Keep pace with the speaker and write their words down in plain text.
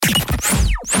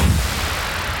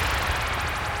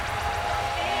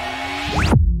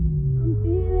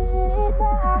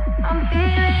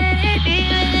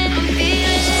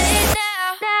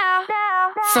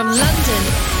From London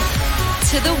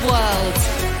to the world,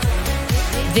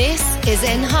 this is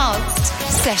Enhanced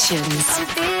Sessions.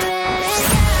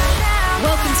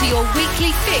 Welcome to your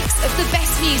weekly fix of the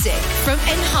best music from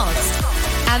Enhanced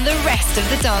and the rest of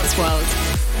the dance world.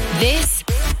 This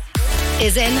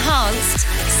is Enhanced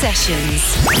Sessions.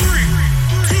 3,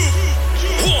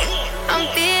 2, 1. I'm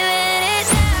feeling it.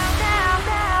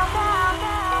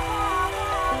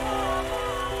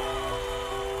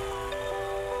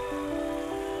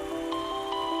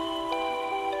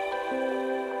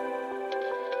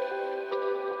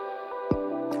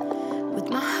 With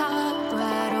my heart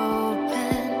wide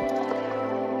open,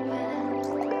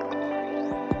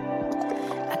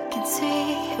 I can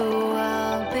see who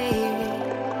I'll be.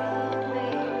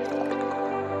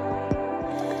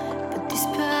 But these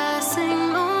passing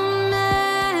moments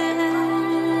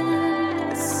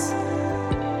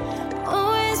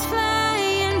always fly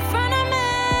in front of me.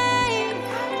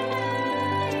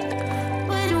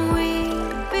 When we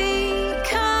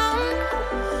become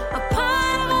a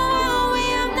part of a world we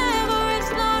have never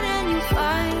explored, and you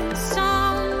find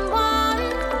someone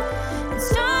and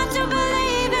start to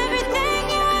believe everything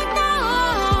you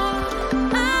ignore.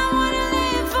 I wanna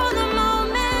live for the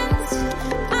moment.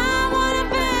 I wanna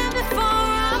burn before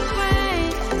I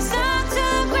break. Start to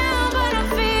the ground, but I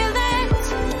feel it.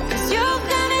 'Cause you're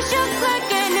gonna shock like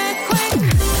an earthquake.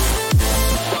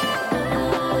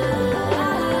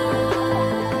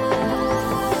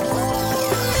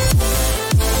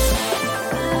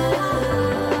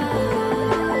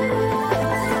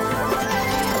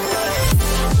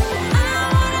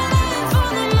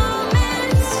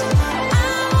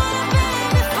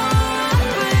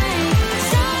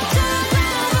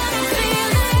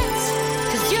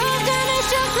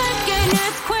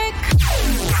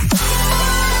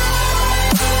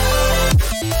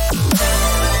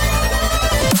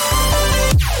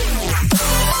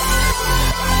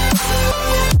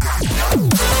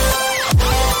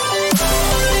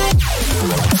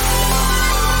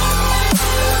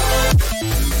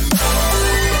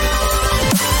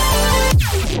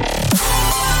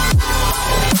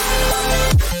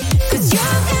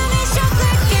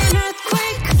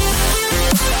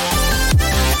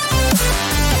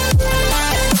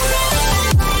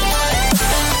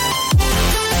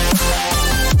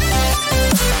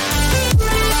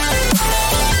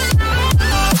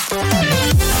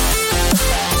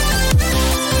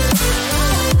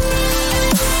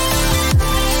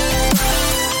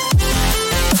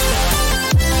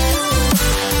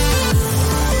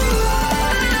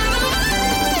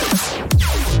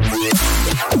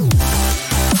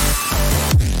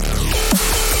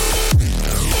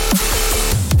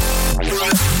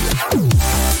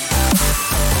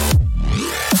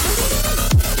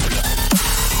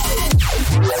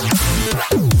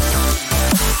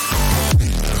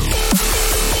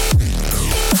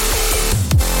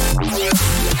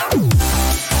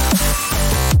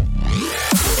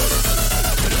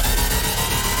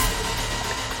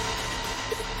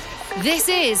 This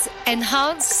is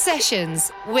Enhanced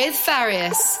Sessions with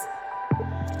Farius.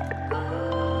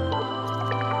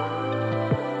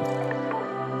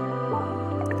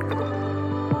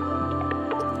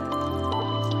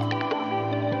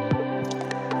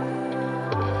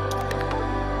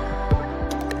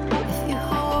 If you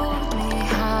hold me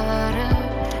harder,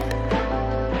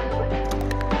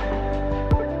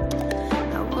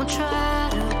 I will try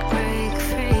to break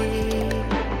free.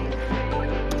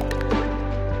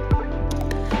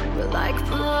 We're like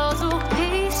puzzle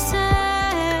pieces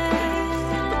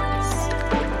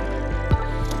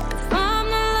from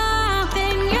the lock,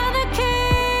 and you're the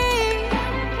key.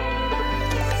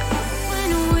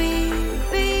 When we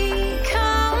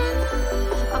become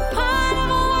a part of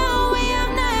a world we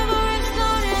have never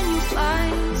explored, and you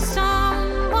find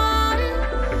someone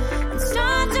and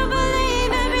start to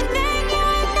believe everything you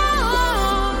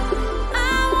ignore.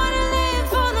 I wanna live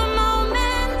for the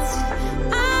moment.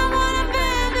 I wanna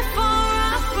burn before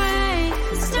I break.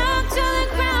 Stuck to the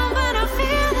ground, but I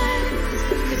feel it.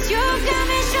 'Cause you got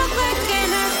me shook like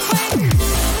an earthquake.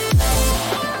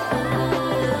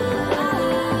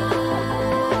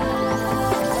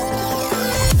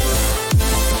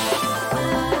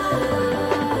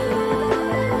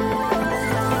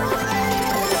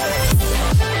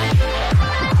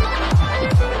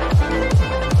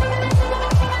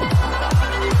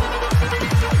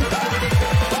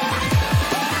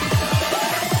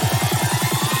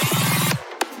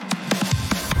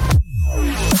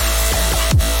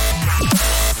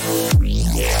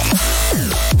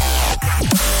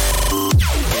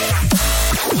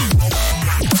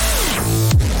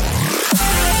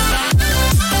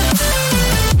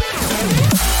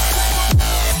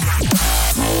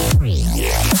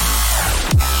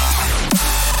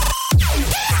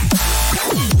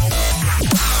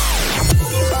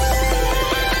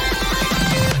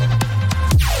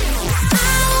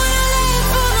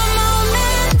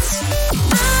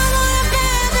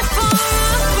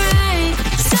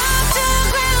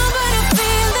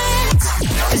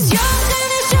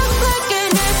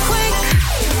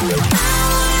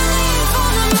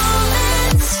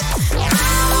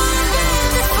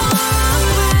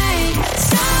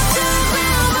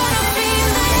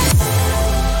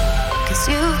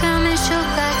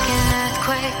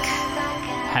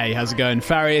 Hey, how's it going?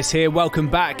 Farius here. Welcome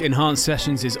back. Enhanced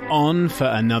Sessions is on for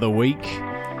another week.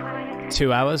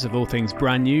 2 hours of all things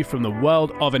brand new from the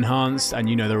world of Enhanced, and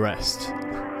you know the rest.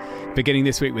 Beginning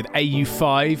this week with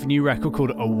AU5, new record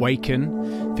called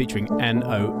Awaken, featuring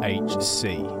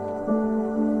NOHC.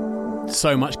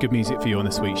 So much good music for you on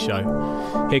this week's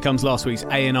show. Here comes last week's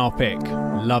A&R pick.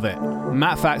 Love it.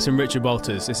 Matt Fax and Richard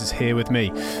Walters. This is Here With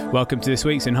Me. Welcome to this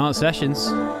week's Enhanced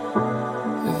Sessions.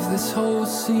 If this whole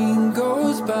scene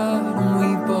goes bad and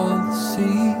we both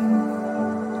see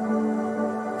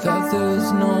that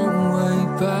there's no way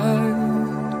back,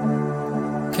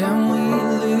 can we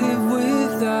live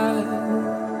with that?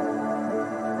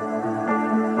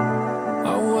 I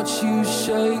watch you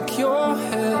shake your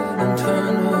head and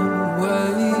turn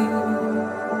away.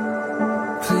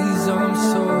 Please, I'm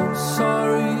so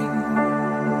sorry.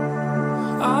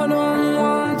 I don't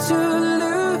want to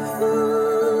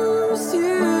lose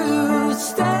you.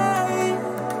 Stay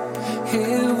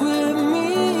here with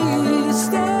me.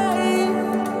 Stay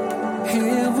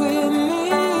here with me.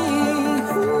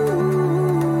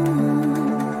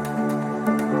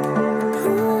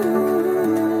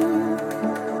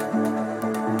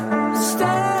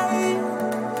 Stay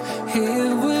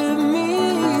here with me.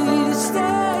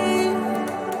 Stay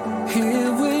here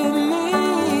with me.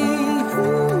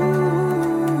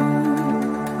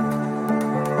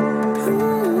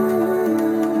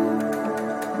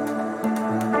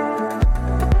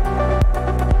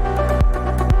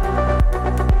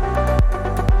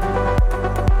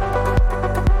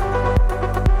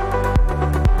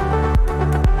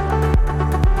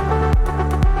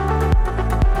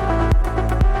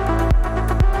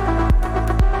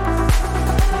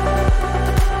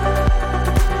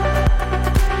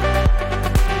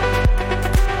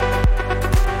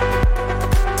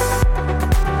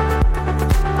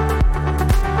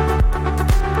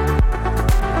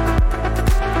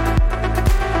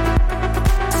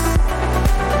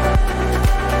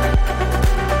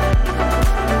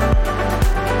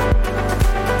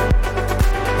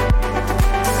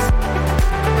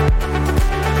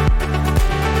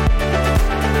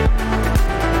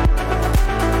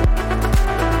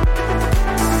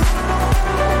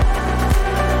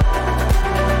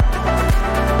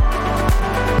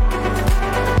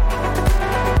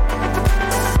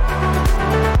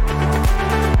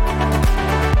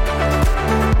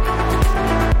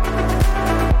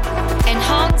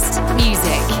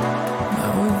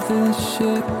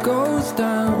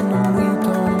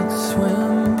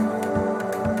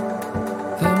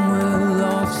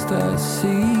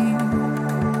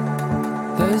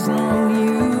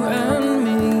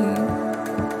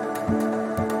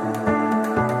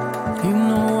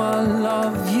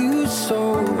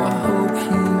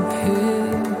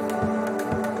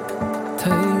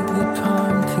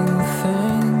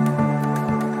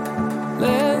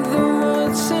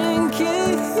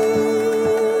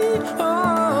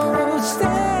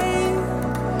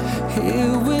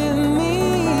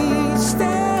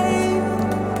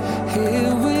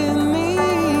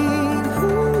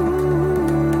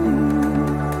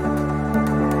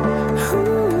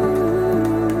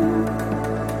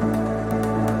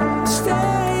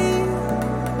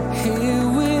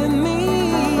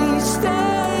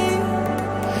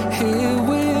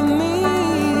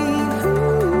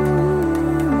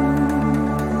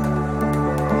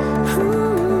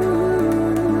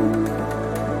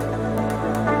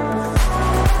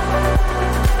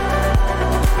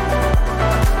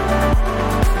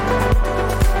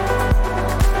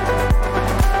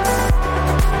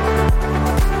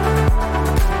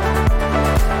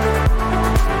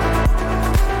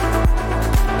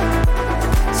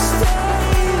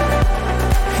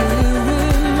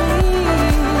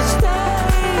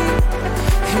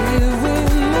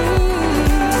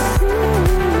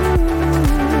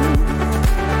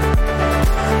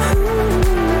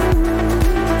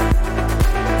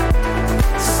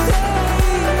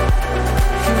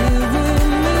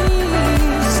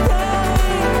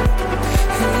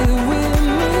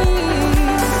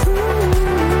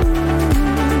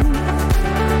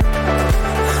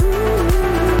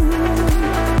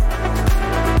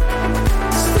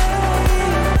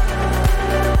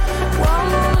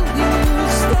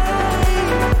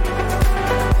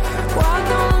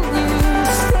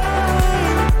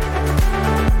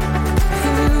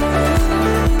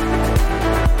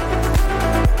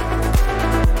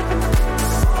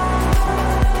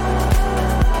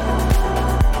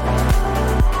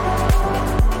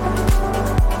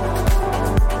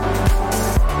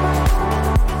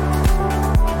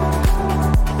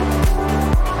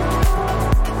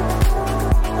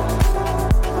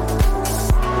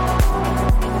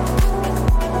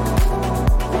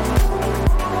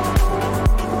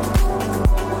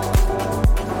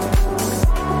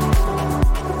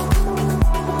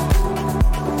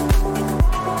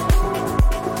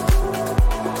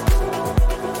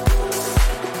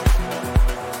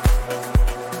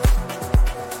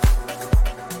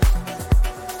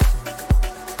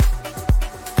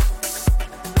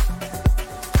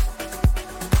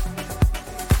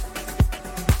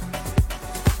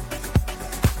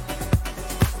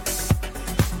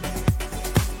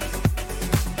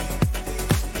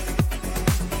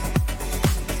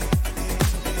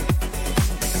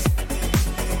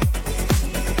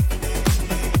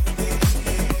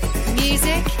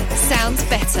 music sounds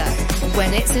better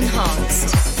when it's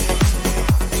enhanced.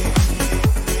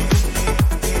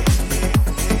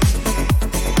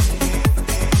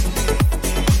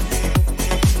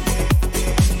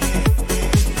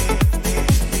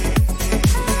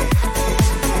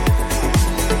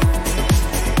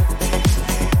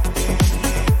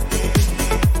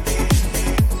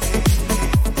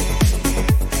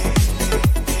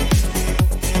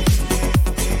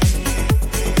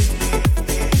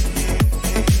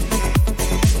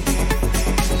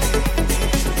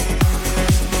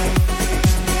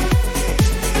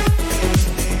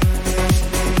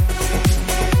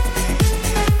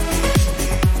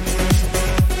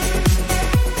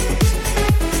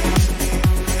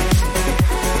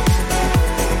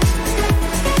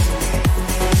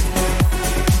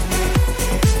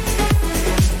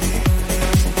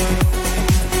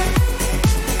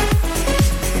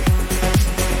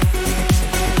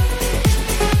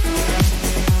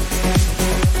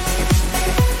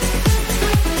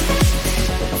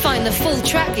 The full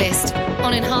track list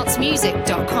on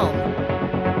enhancedmusic.com.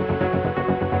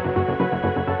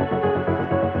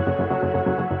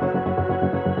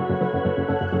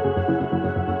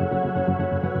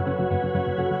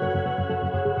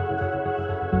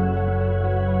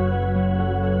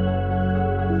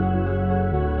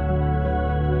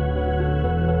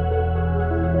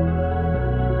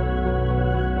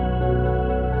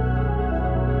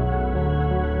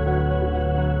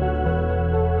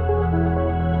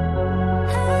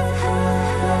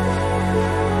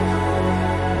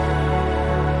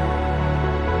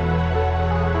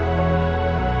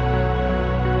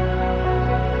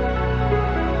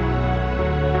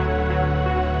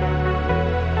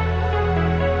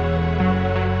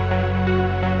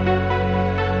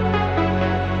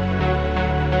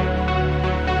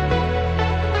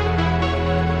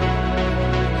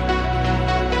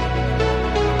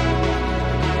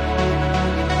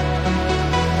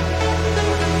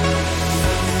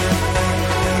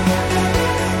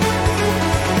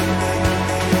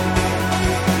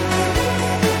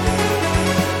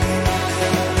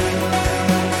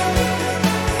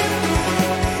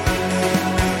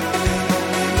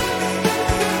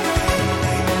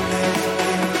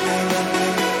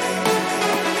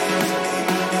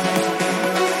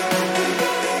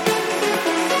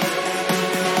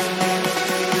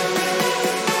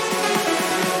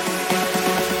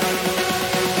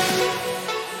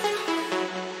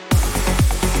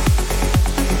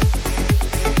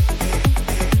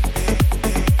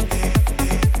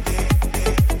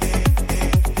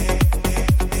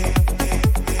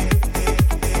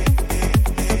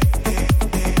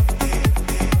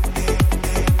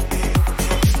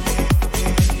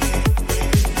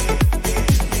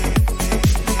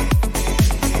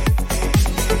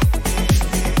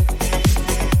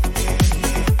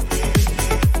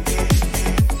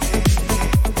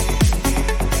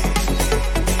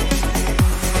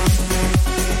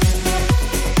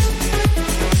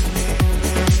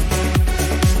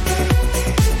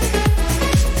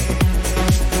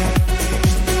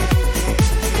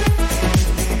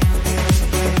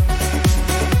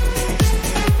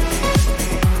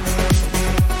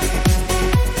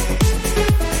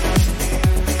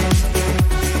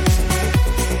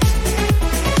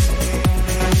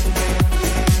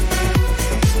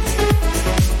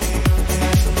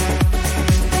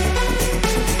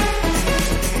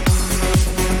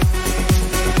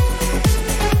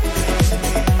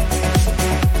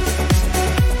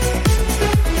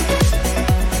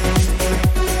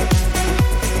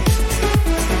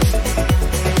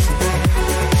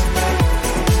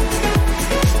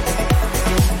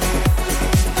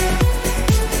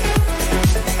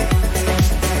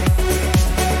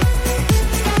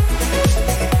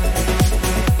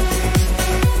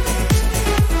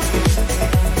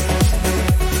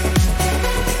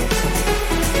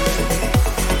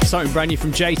 Something brand new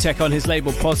from J-Tech on his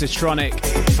label Positronic,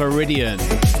 Viridian.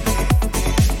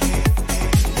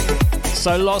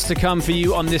 So lots to come for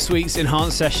you on this week's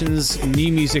Enhanced Sessions.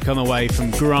 New music on the way from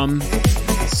Grum,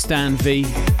 Stan V,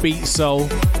 Beat Soul.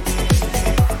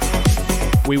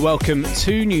 We welcome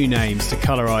 2 new names to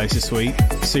Colorize this week,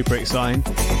 super exciting,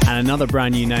 and another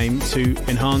brand new name to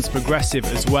Enhanced Progressive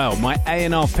as well. My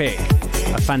A&R pick,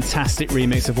 a fantastic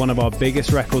remix of one of our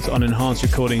biggest records on Enhanced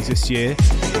Recordings this year.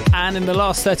 And in the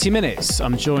last 30 minutes,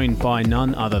 I'm joined by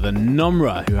none other than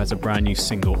Nomra, who has a brand new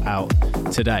single out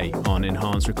today on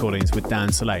Enhanced Recordings with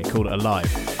Dan Soleil called Alive.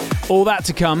 All that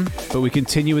to come, but we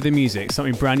continue with the music.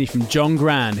 Something brand new from John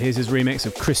Grand. Here's his remix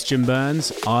of Christian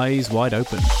Burns, Eyes Wide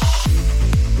Open.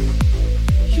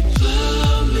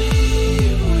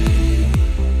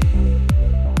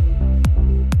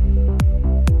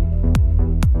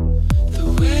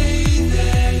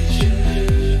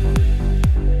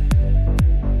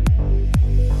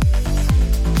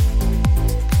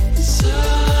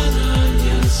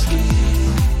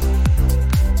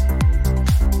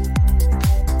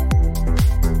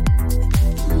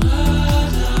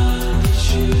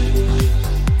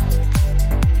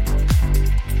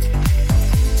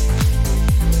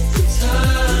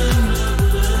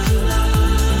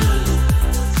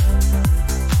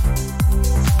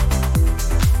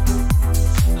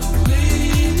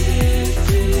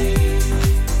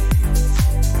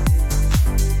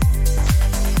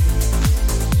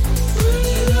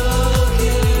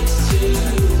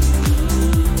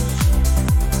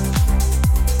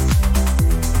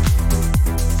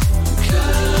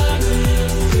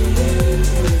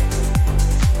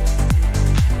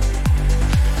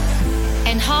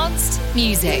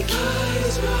 music.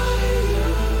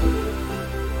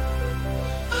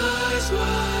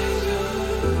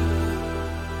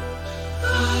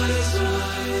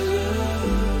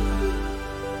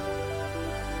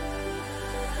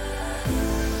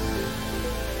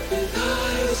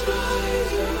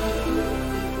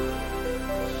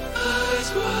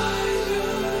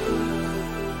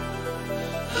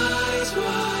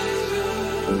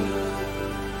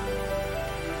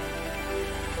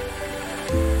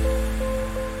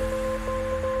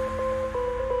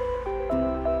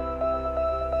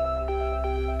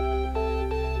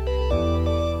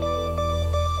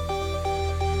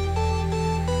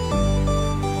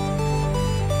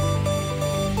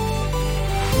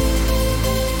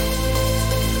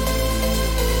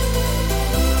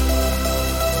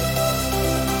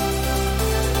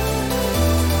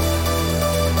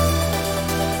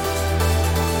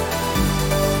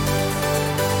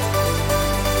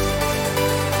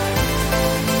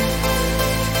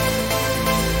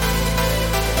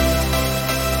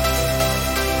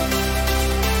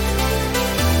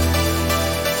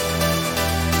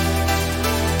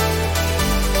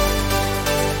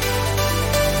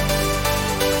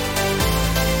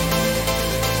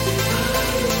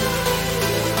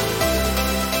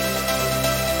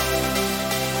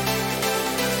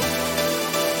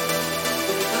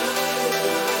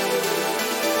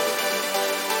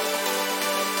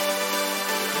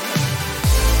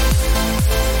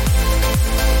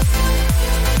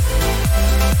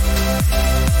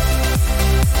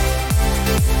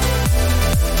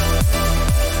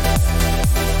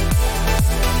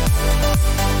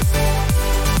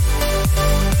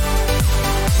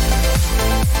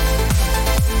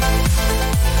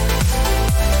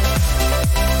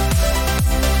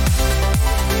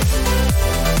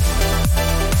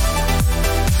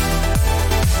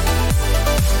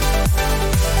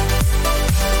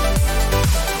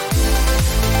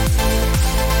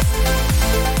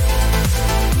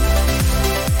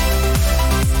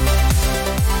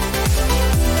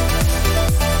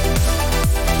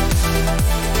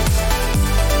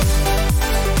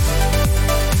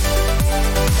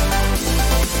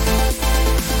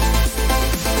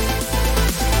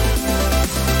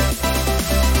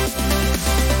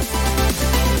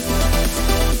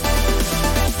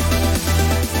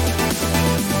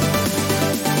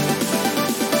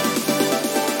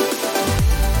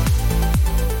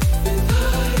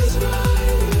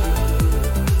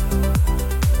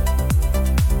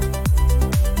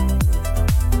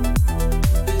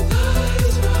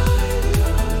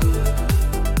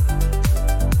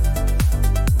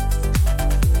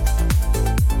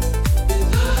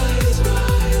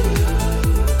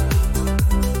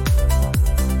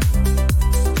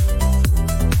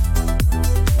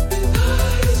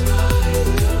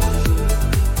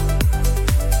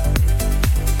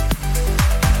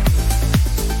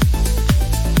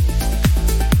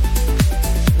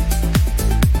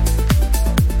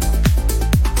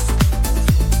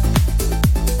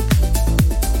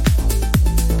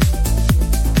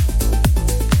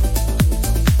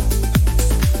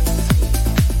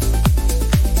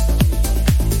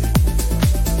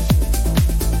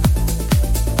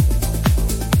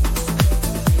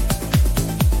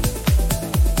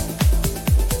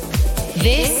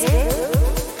 This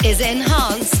is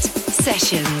Enhanced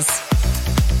Sessions.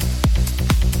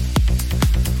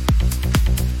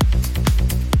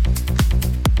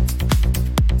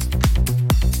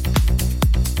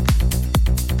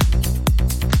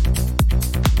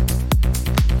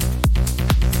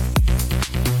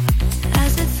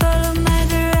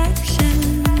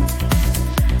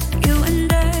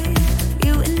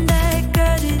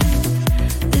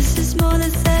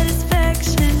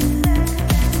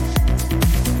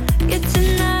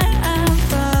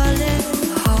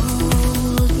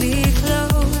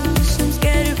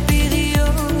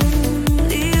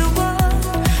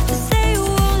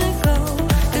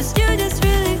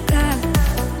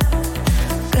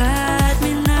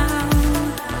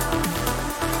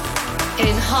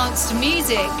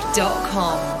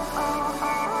 enhancedmusic.com.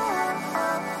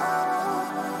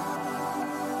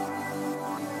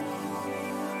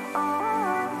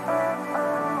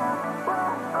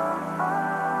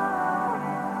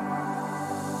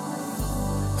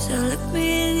 So look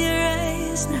me in your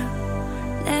eyes now.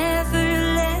 Never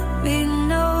let me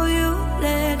know you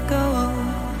let go.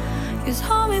 Just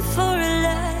hold me for a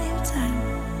lifetime.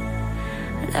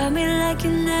 Love me like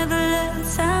you never loved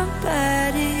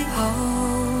somebody.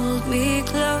 Hold me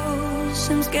close.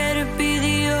 I'm scared to be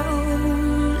the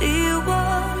only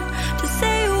one to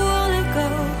say you won't let go.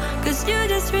 'Cause you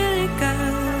just really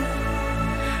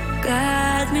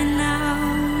got me now.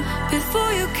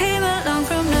 before you came along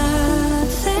from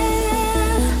nothing.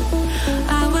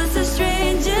 I was a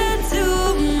stranger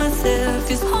to myself.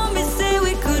 You told me say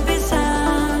we could be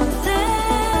something.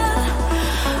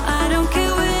 I don't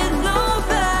care with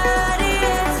nobody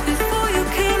else. Before you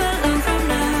came along from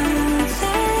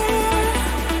nothing.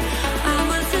 I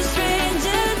was a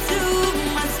stranger to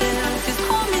myself. You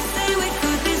told me say we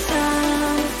could be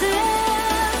something.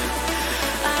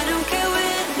 I don't care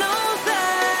with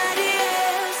nobody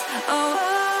else. Oh,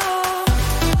 oh.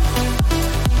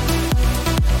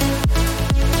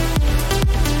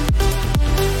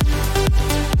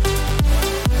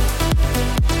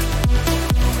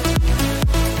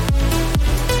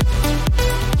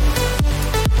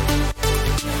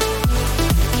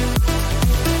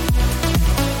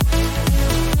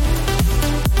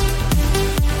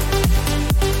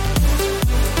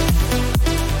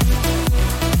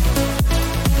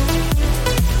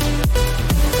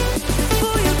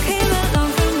 Before you came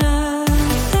along from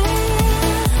nothing,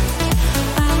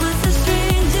 I was a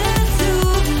stranger to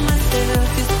myself.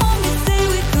 You told me say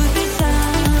we could be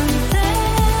something.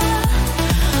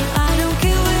 I don't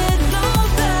care with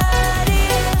nobody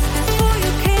else. Before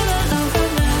you came along from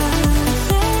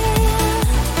nothing,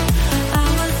 I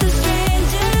was a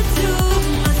stranger to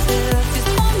myself. You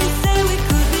told me say we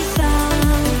could be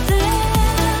something.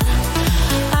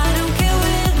 I don't care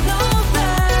with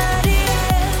nobody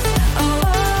else. Oh,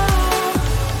 oh.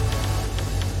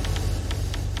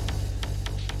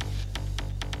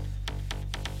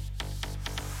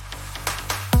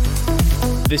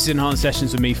 This is Enhanced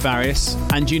Sessions with me, Farius,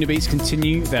 and Unibeats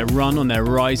continue their run on their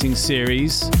Rising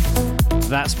series.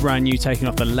 That's brand new, taking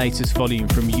off the latest volume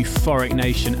from Euphoric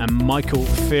Nation and Michael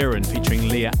Fearon, featuring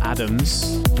Leah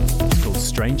Adams. It's called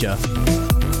Stranger.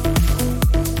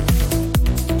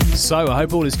 So I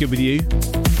hope all is good with you.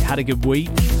 Had a good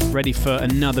week, ready for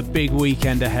another big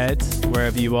weekend ahead,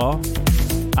 wherever you are.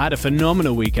 I had a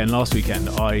phenomenal weekend last weekend.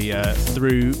 I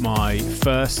threw my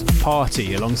first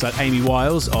party alongside Amy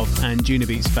Wiles of And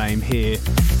Unibeats fame here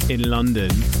in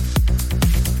London.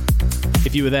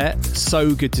 If you were there,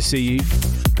 so good to see you.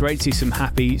 Great to see some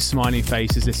happy, smiling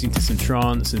faces, listening to some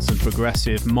trance and some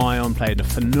progressive. Mayon played a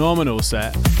phenomenal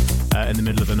set in the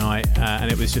middle of the night,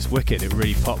 and it was just wicked. It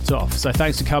really popped off. So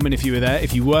thanks for coming if you were there.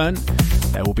 If you weren't,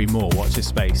 there will be more. Watch this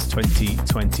space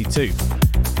 2022.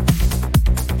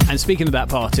 And speaking of that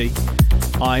party,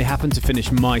 I happened to finish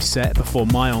my set before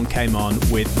Mayon came on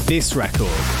with this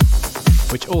record,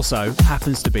 which also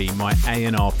happens to be my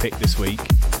A&R pick this week.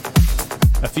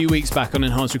 A few weeks back on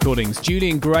Enhanced Recordings,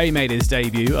 Julian Gray made his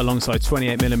debut alongside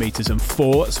 28mm and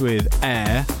Forts with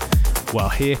Air. Well,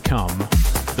 here come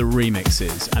the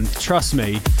remixes, and trust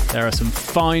me, there are some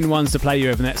fine ones to play you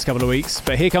over the next couple of weeks.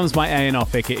 But here comes my A&R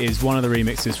pick. It is one of the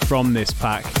remixes from this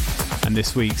pack, and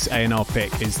this week's A&R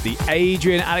pick is the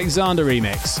Adrian Alexander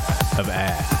remix of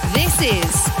Air. This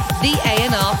is the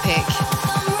A&R pick.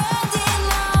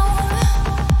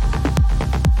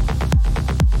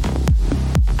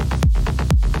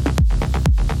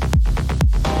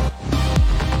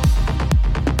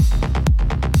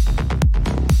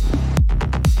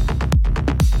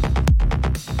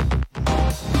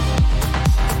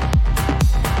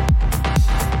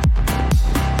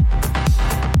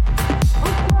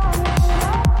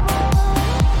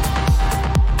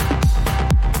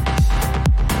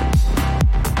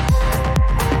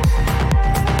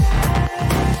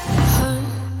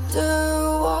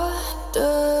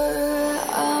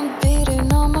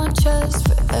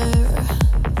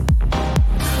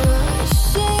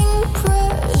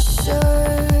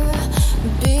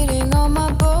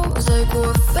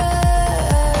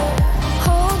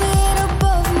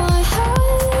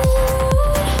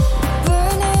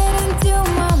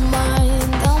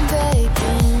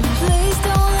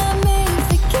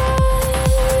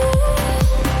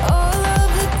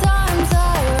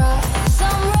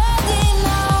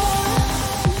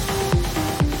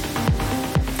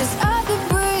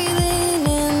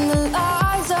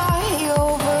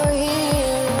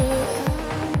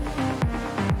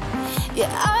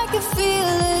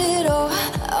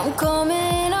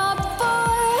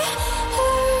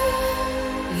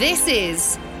 This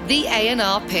is the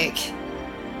A&R pick.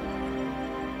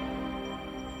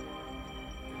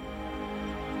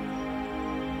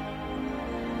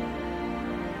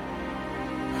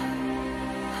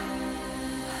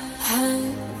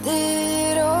 Hand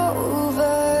it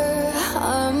over.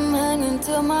 I'm hanging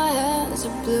till my hands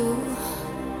are blue.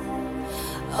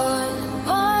 On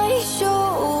my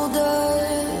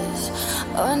shoulders,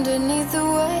 underneath the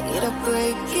weight I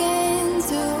break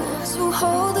into. So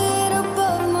hold it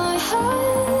above my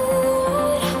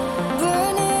head,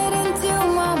 burn it into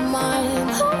my mind.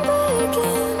 I'm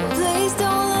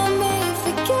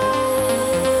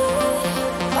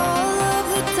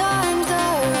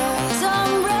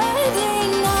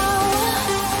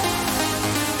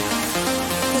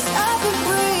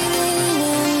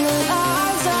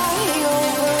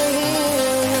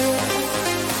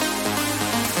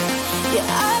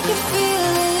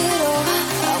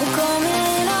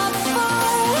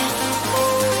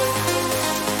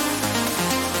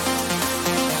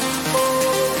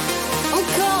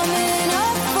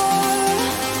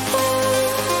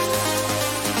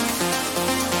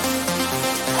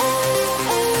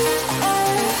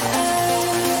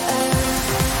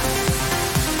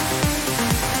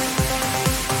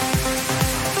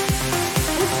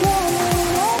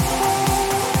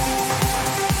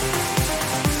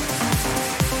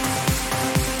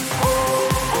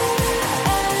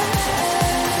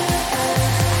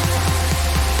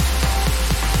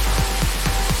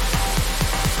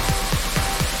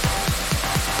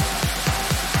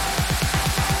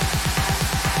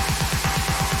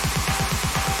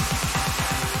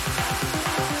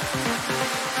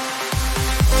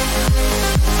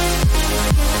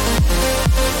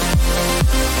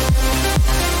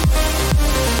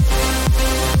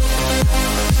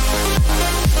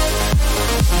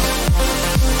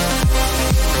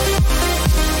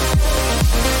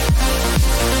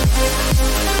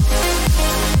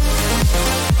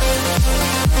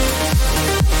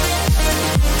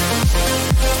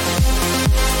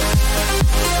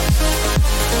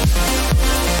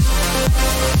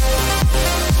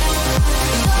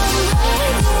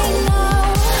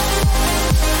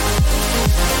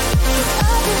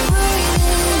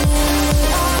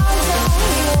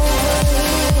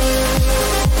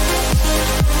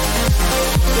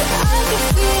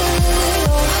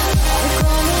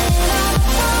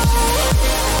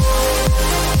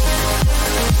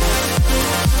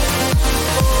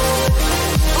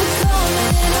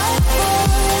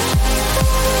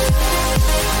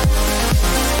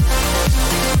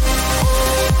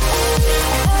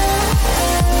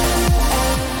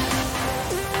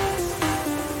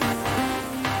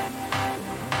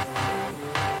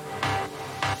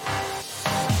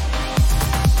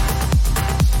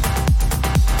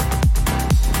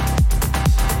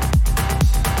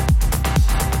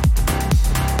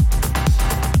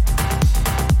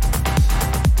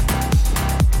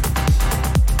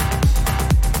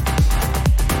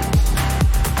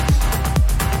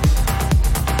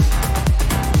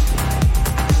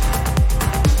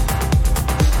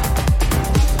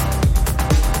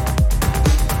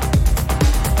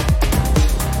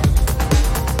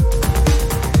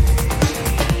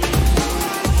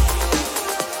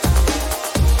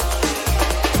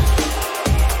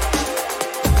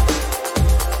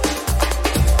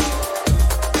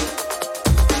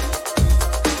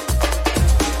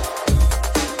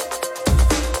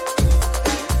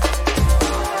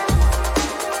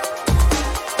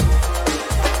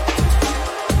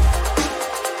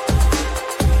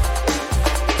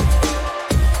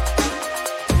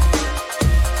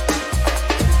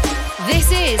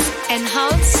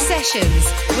Sessions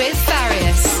with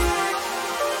Farius.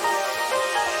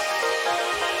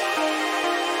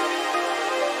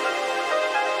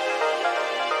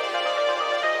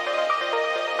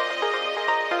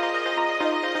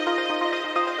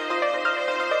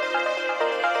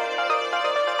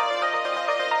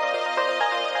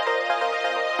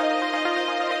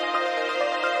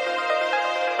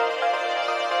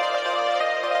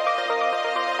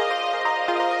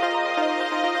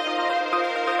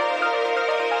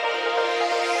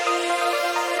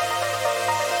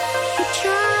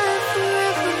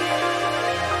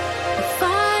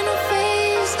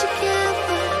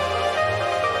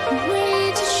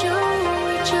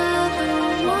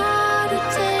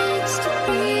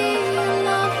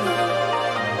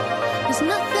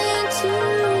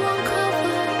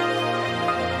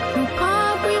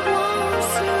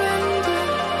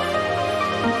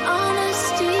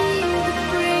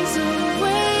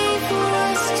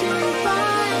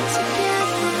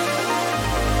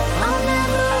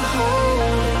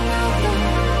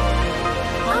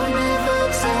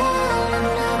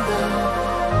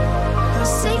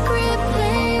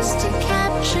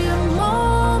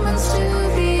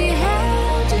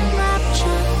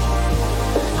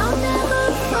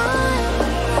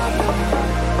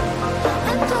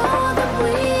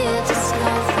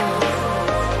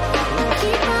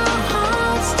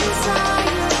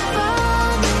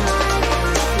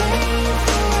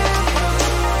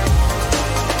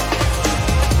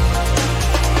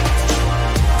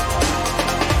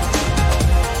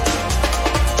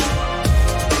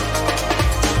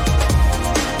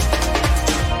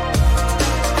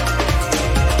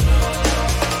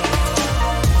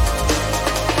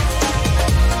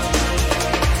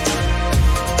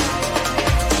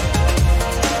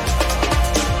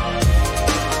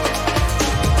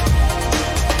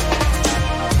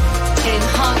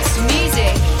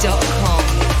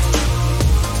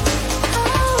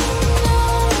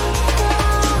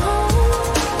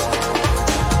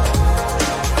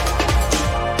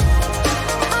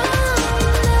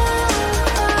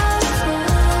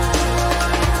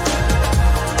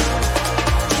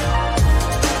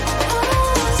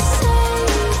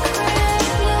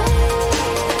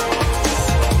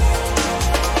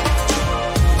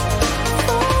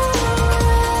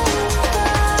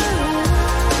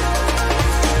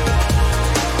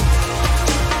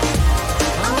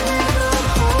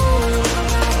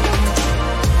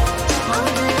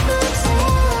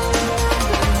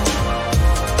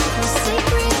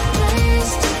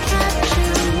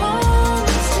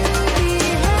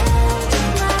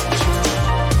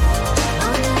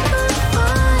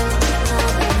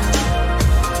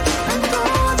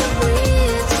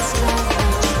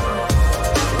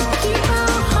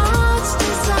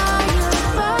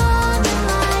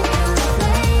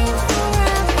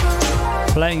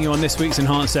 Playing you on this week's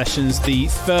Enhanced Sessions, the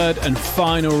third and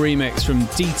final remix from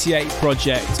DT8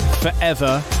 Project,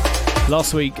 Forever.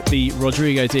 Last week, the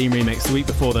Rodrigo Dean remix, the week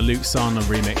before the Luke Sarnum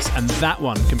remix, and that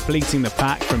one completing the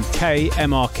pack from K,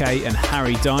 MRK and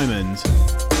Harry Diamond.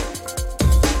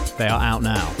 They are out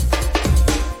now.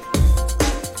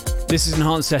 This is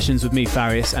Enhanced Sessions with me,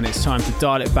 Farius, and it's time to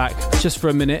dial it back just for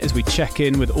a minute as we check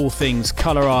in with all things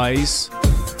Colorize.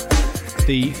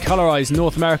 The Colorize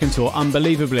North American tour,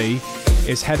 unbelievably,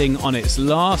 is heading on its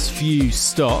last few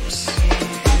stops.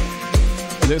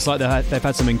 It looks like they've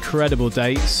had some incredible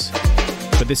dates,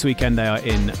 but this weekend they are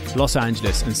in Los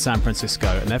Angeles and San Francisco,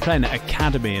 and they're playing at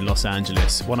Academy in Los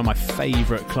Angeles, one of my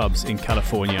favourite clubs in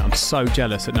California. I'm so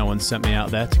jealous that no one sent me out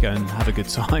there to go and have a good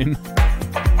time.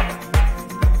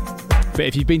 But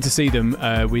if you've been to see them,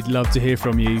 we'd love to hear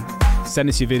from you. Send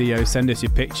us your videos, send us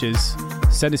your pictures,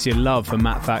 send us your love for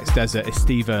Matt Fax, Desert,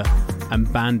 Estiva and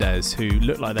Bandez, who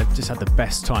look like they've just had the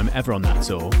best time ever on that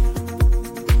tour.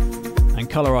 And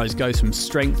Colorize goes from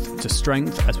strength to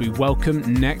strength as we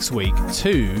welcome next week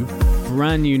 2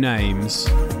 brand new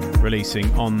names releasing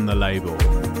on the label.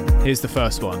 Here's the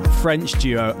first one, French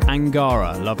duo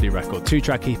Angara, lovely record.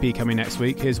 2-track EP coming next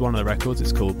week. Here's one of the records,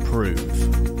 it's called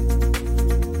Prove.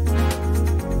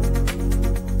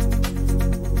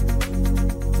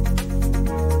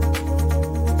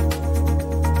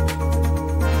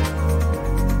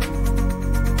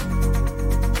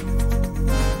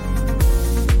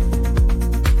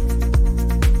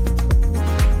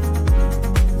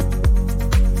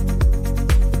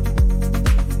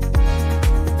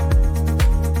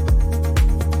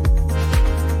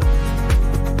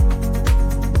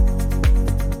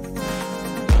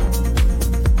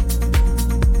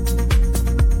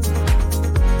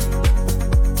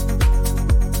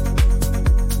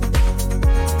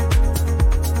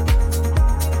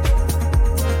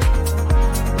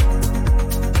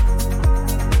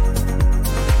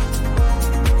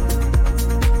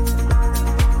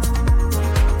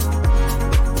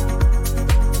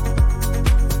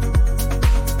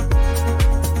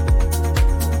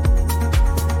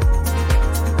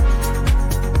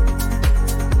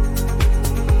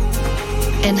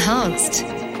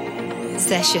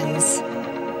 Sessions.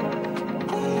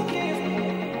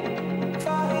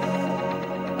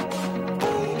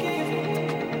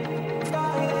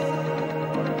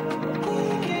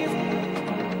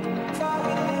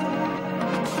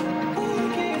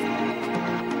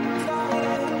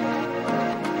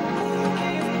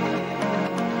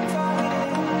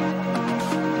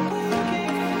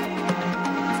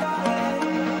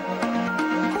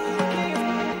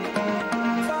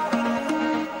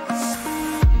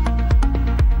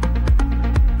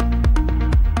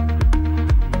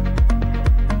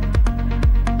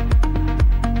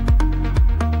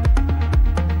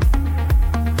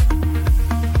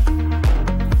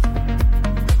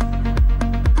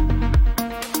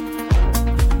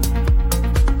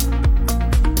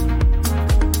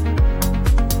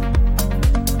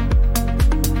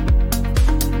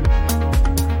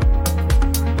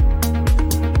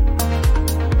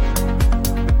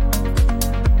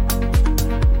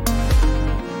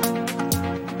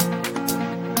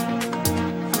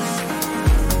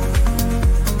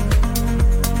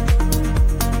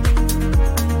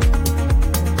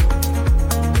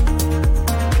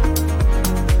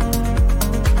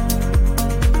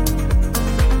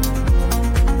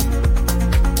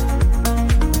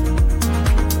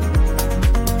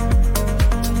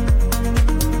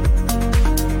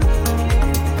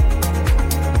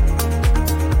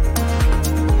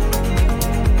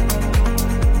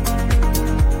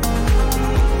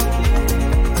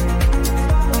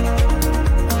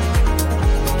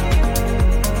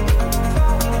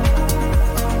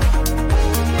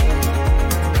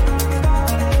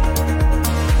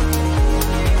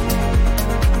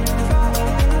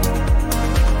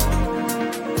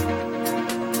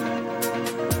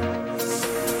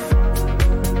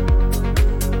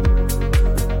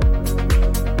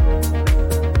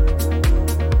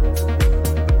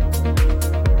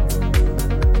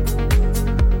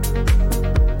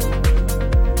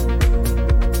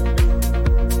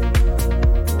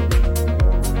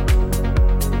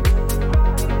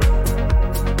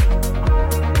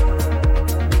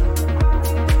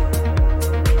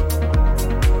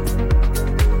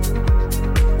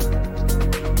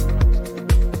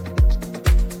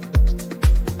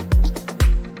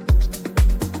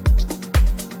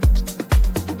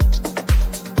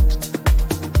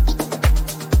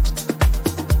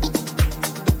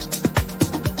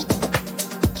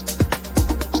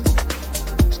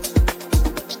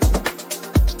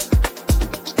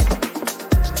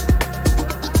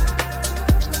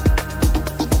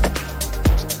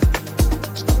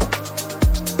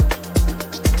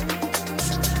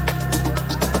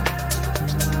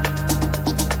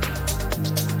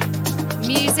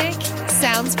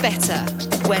 Sounds better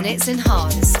when it's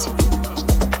enhanced.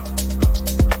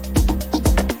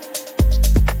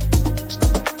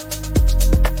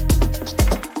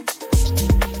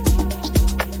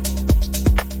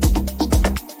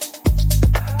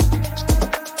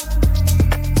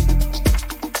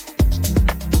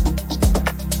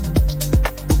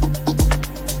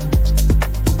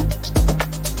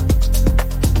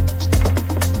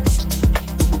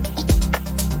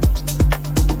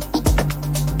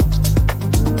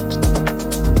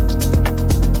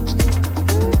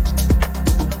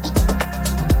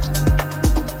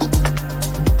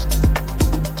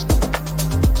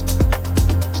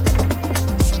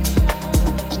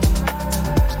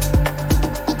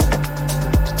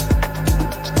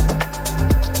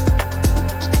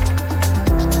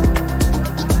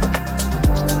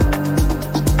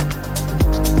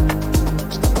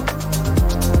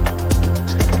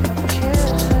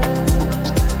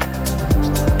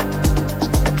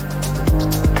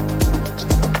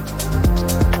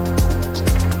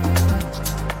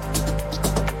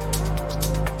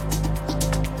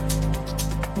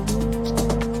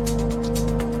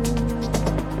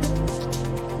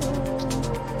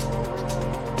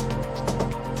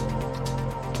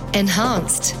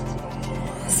 Enhanced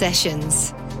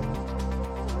Sessions.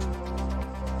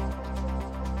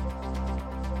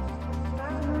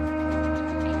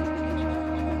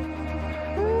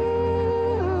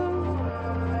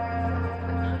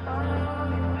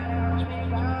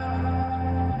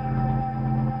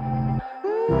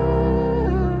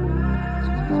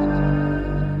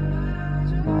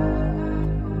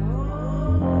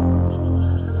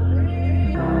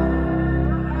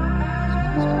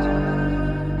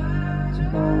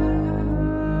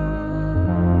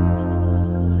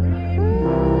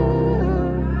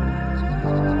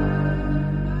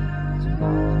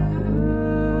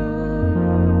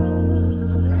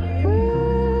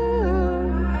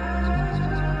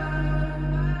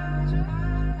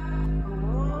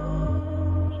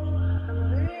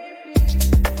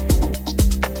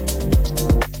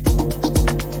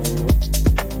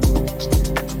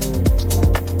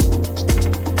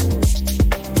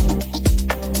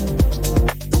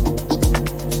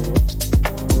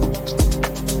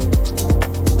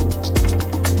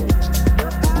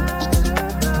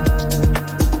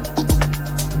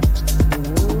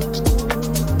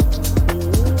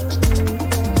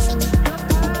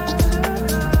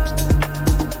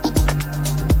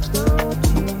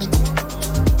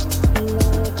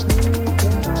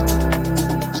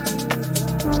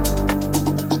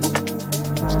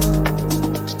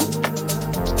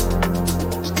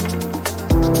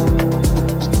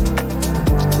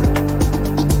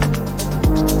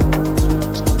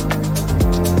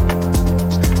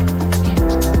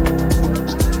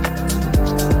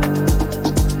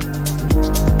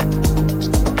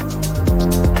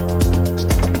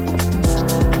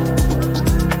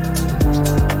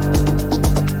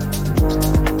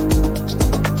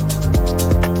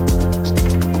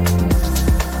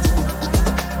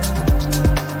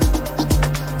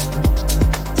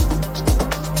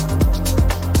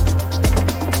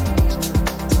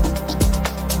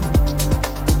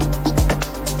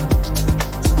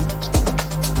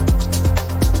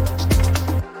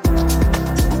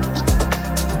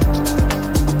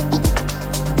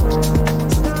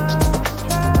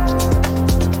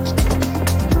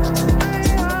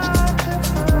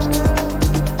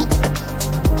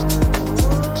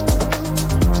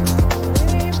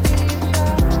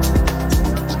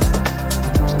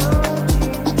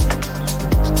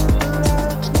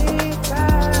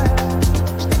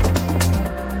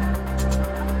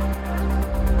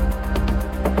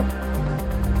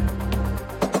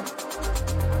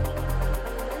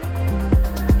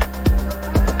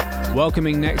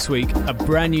 welcoming next week a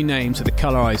brand new name to the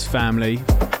Colorized family.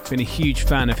 Been a huge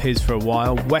fan of his for a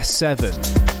while, West 7.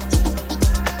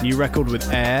 New record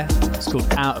with Air. It's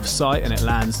called Out of Sight and it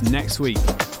lands next week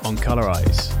on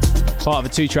Colorize. Part of a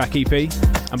 2-track EP.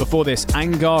 And before this,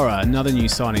 Angara, another new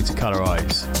signing to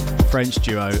Colorize. French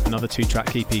duo, another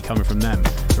 2-track EP coming from them.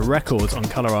 The records on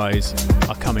Colorize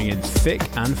are coming in thick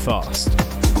and fast.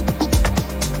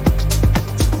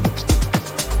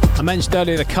 I mentioned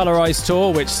earlier the Colorize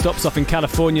tour, which stops off in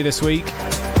California this week.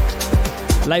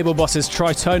 Label bosses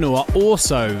Tritonal are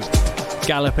also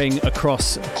galloping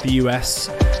across the US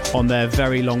on their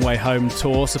Very Long Way Home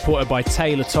tour, supported by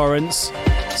Taylor Torrance.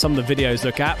 Some of the videos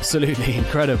look absolutely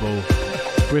incredible.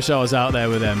 Wish I was out there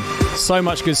with them. So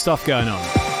much good stuff going on.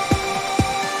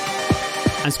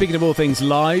 And speaking of all things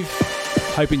live,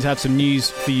 hoping to have some news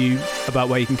for you about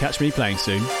where you can catch me playing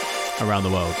soon around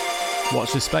the world.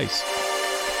 Watch this space.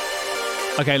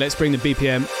 Okay, let's bring the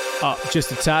BPM up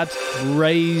just a tad,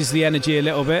 raise the energy a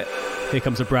little bit. Here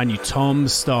comes a brand new Tom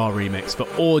Starr remix for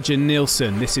Orjan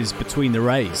Nilsen. This is Between the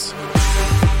Rays.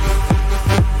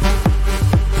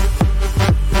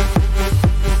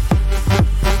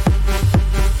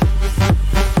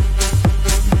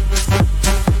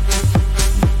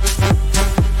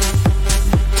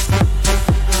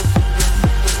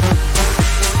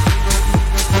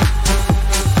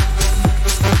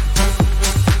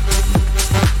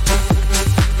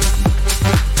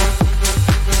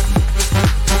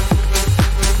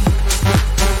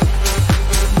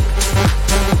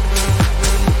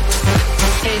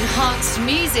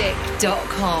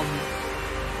 enhancedmusic.com.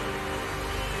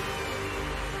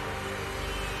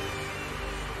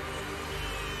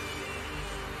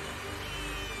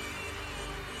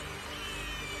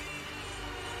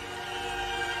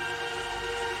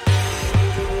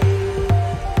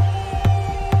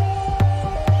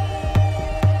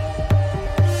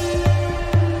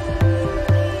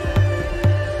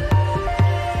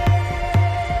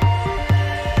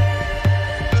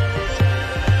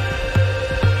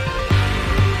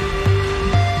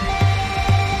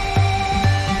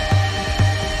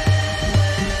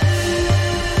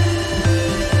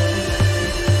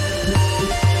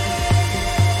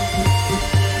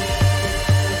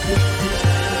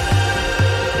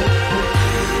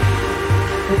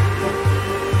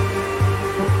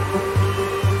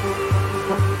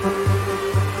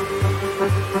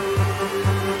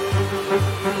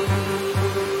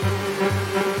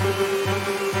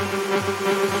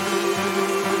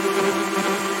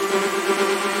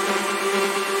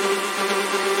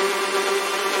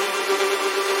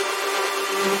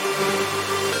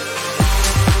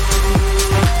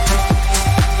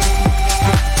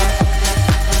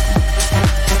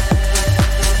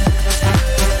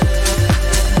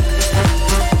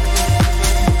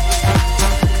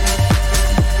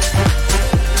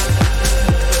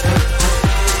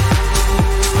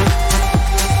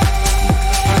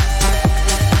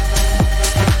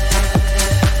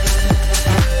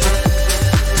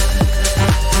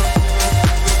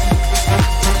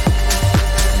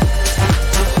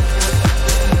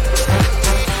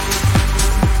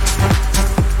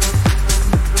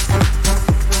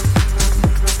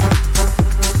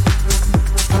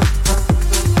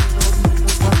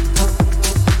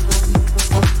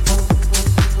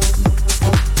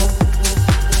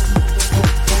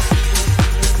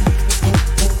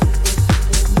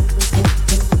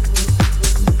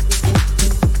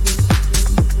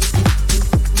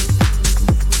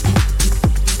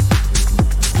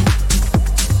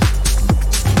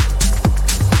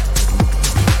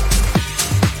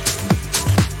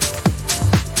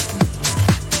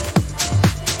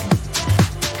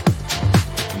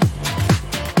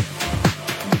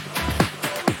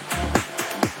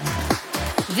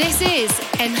 This is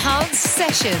Enhanced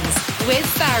Sessions with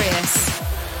Farius.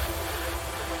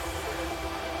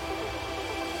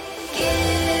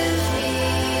 Give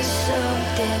me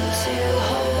something to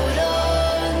hold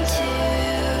on to.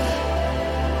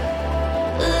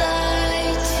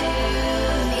 Lie to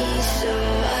me so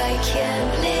I can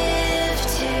live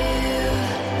to.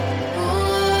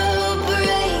 We'll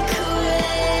break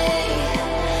away,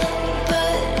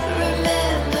 but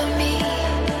remember me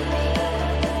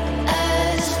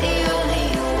as the only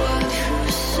one who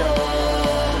saw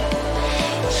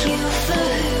you for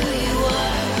who you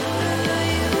are.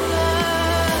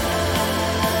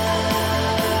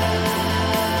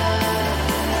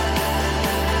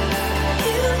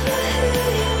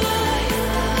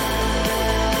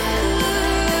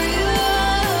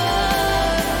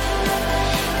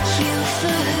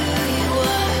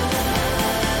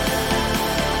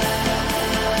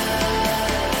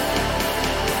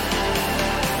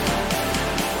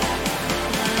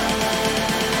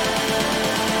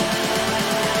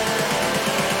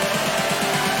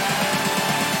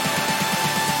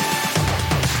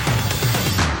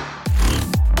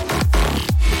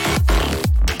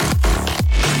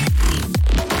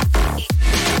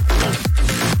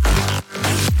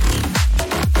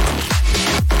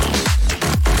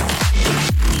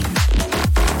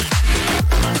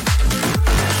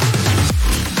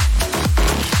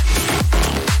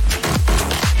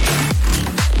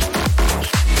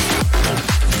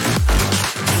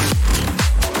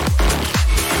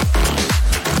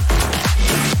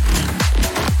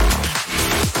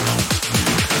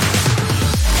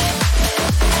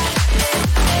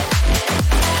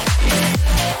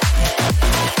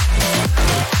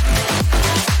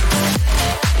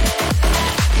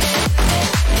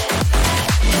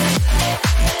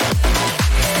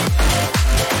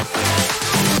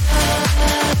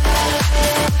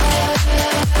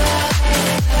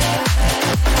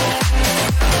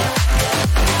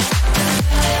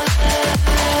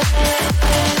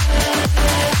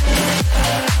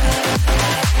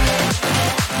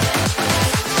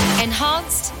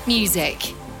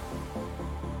 music.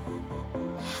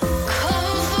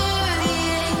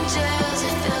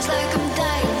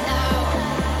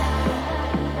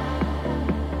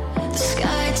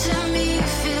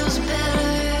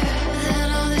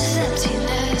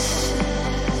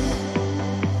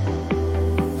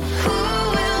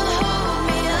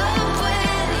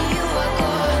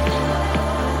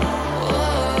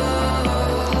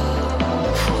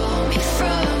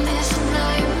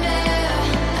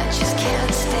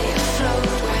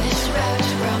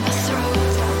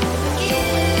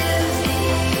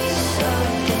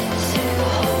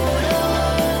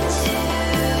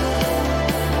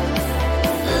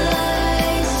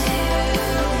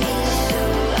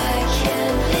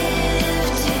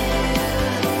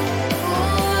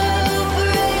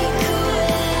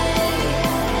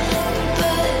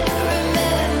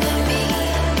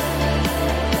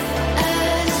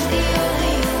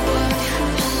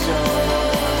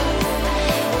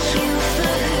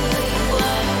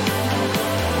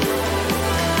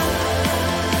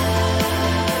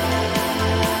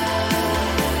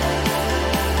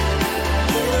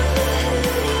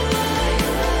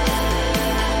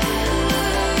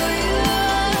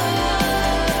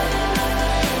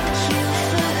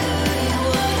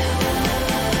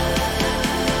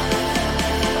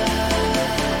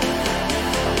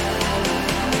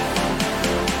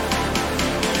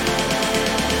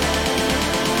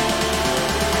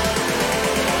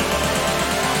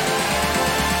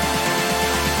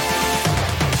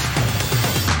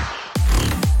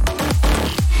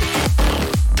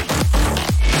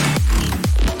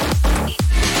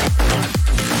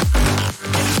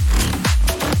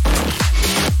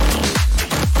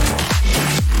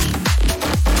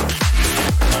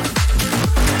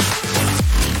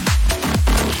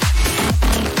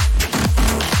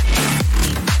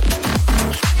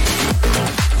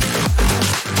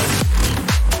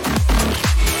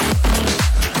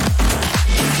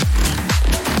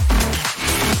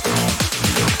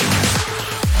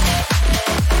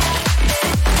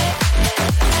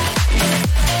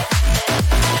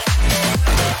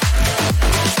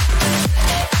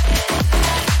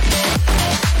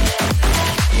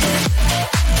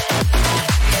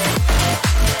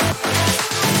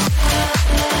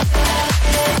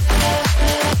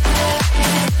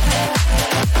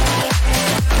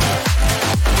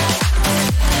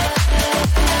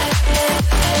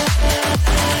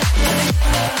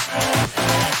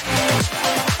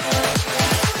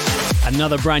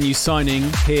 Another brand new signing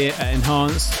here at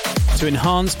Enhanced to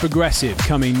Enhanced Progressive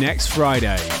coming next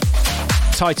Friday.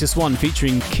 Titus One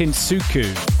featuring Kintsuku.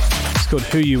 It's called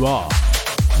Who You Are.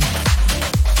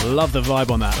 Love the vibe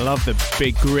on that. Love the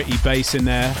big gritty bass in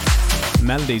there. The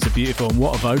melodies are beautiful and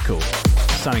what a vocal.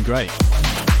 Sounding great.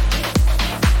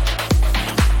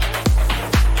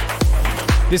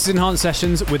 This is Enhanced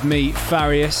Sessions with me,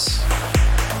 Farius.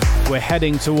 We're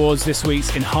heading towards this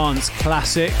week's Enhanced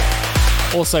Classic.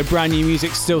 Also brand new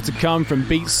music still to come from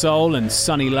Beat Soul and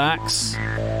Sunny Lax.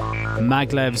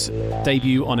 Maglev's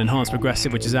debut on Enhanced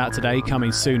Progressive, which is out today,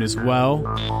 coming soon as well.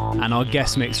 And our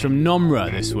guest mix from Nomra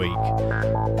this week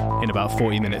in about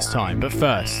 40 minutes time. But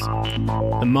first,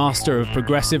 the master of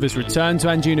Progressive has returned to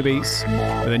Anjuna Beats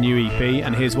with a new EP,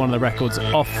 and here's one of the records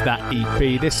off that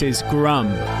EP. This is Grum,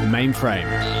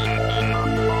 Mainframe.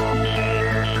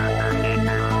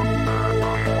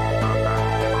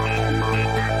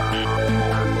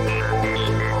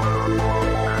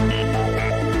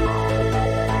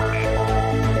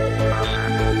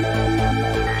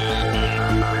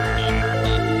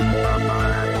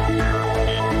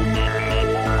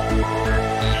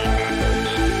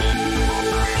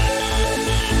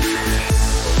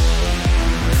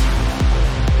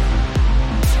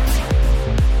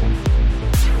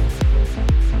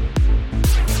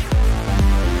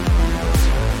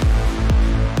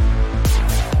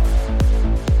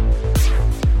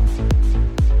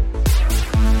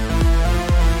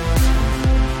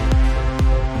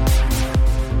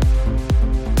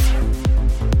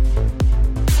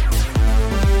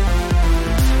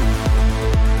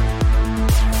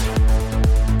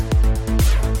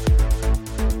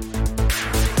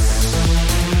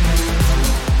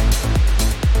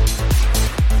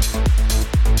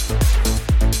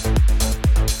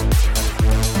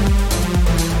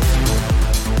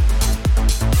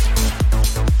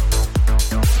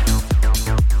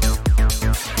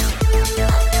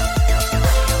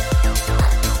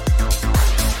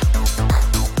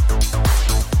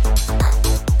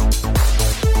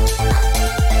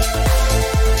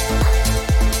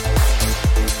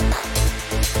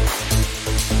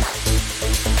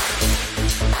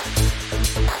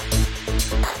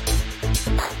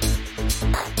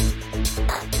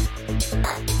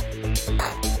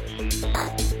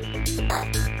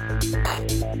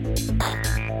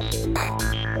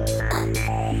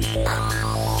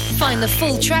 find the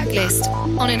full track list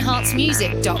on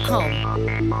enhancemusic.com.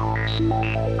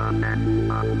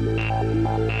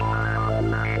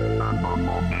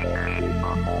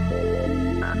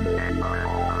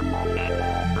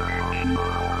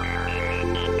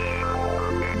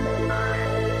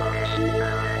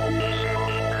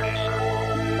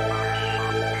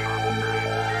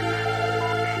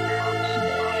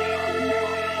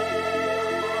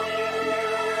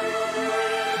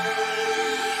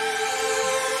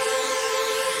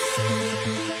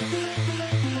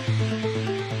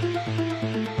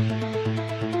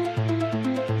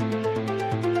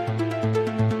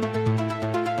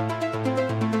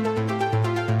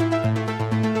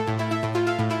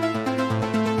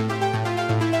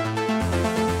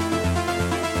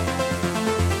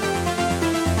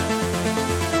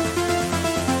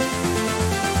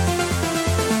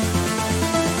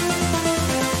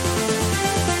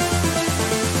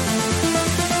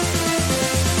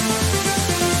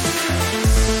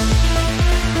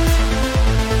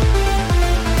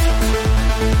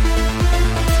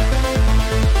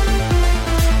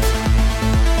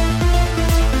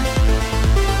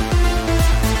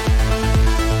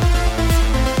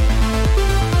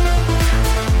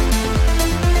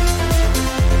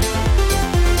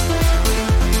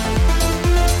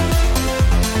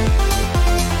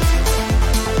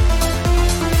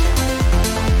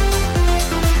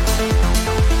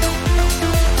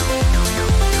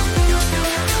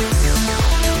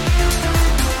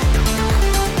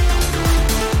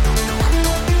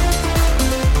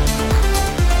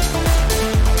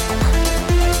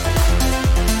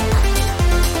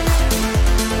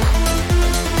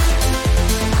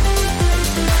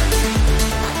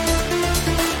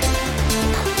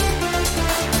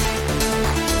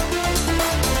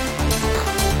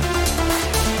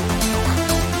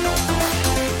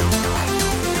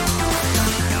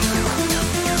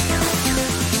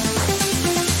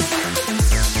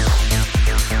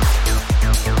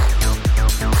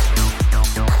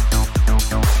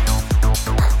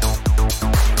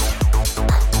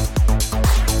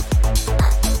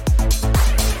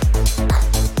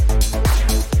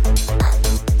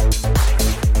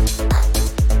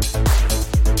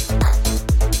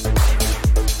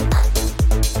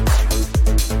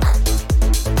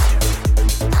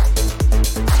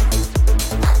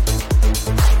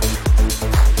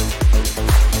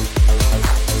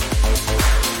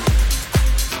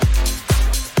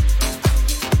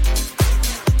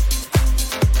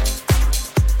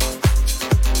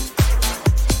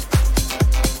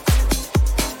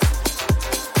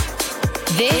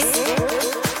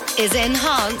 This is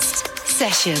Enhanced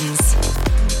Sessions.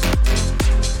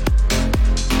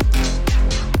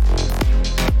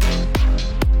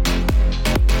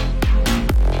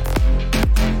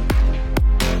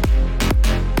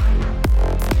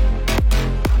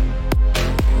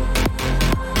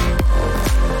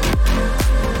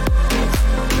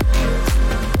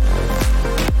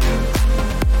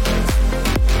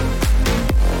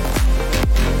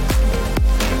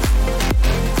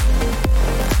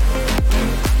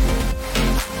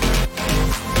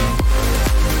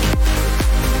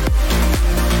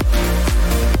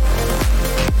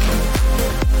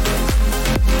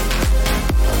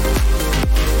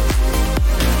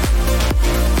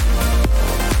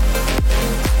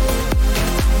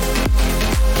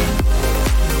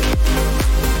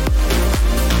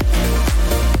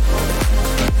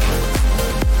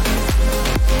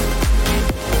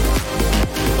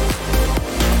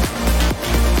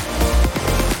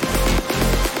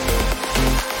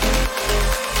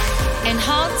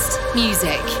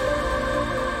 Music.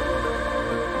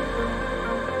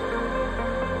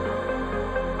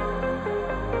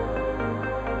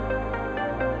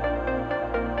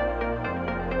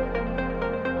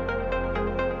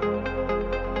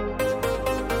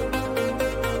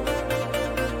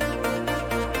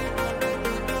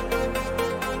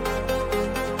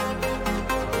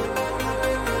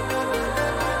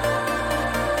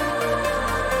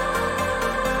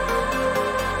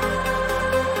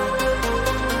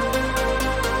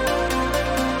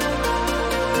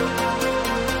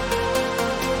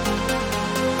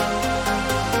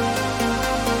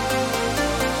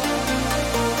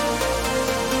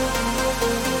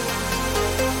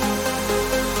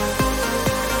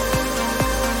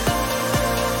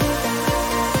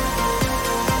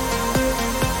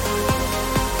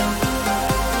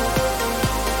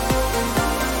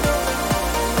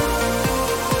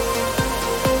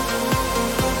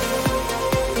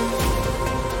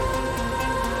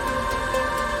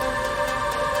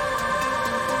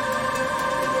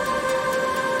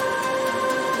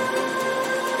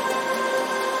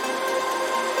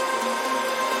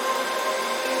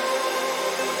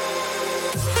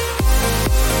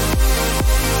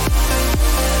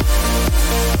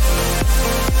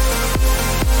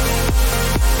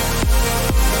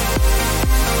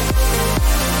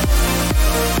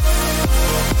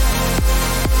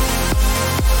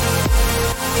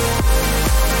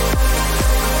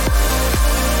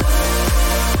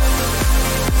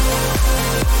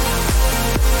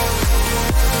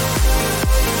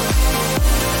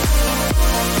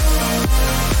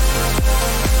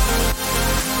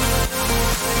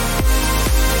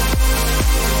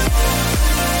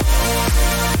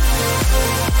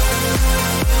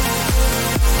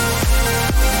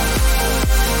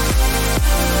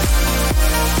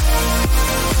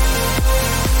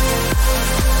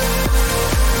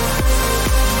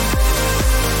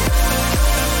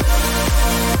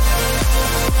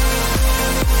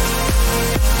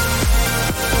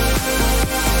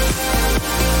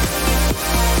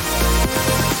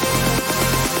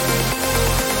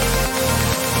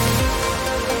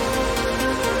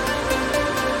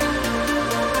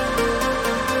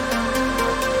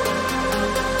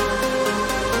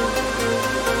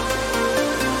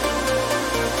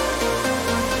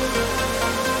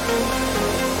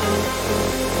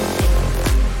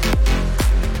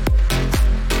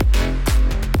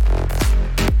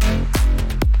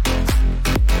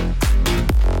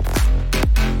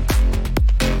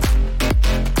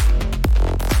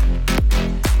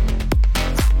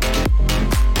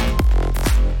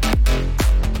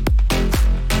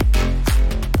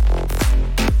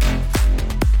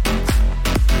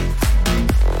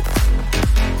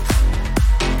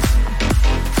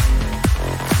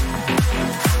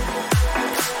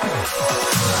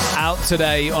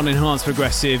 today on Enhanced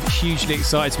Progressive. Hugely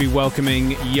excited to be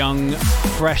welcoming young,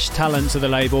 fresh talent to the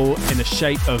label in the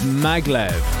shape of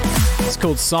Maglev. It's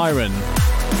called Siren.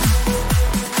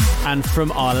 And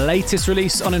from our latest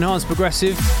release on Enhanced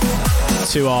Progressive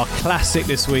to our classic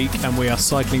this week, and we are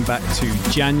cycling back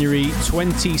to January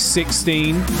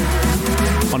 2016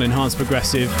 on Enhanced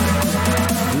Progressive.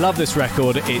 Love this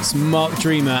record. It's Mark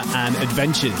Dreamer and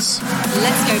Adventures.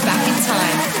 Let's go back in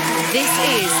time. This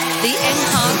is the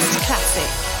Enhanced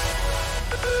Classic.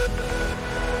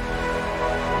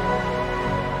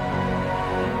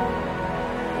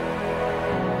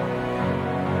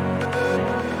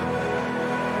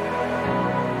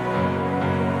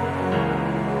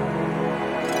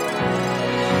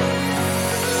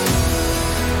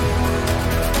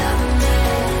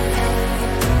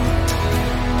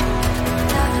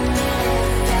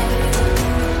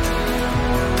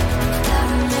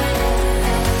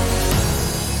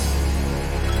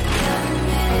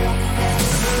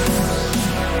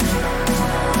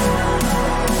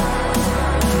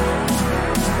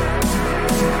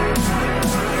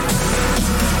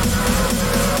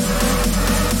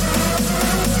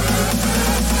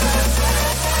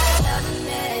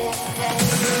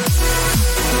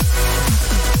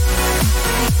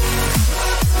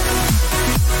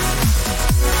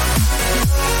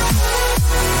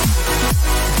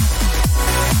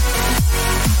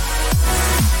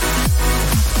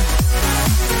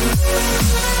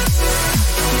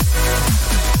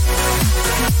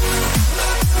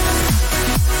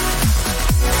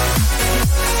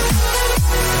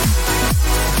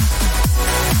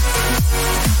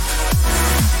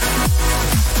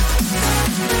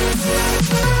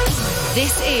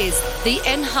 This is the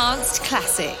Enhanced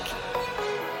Classic.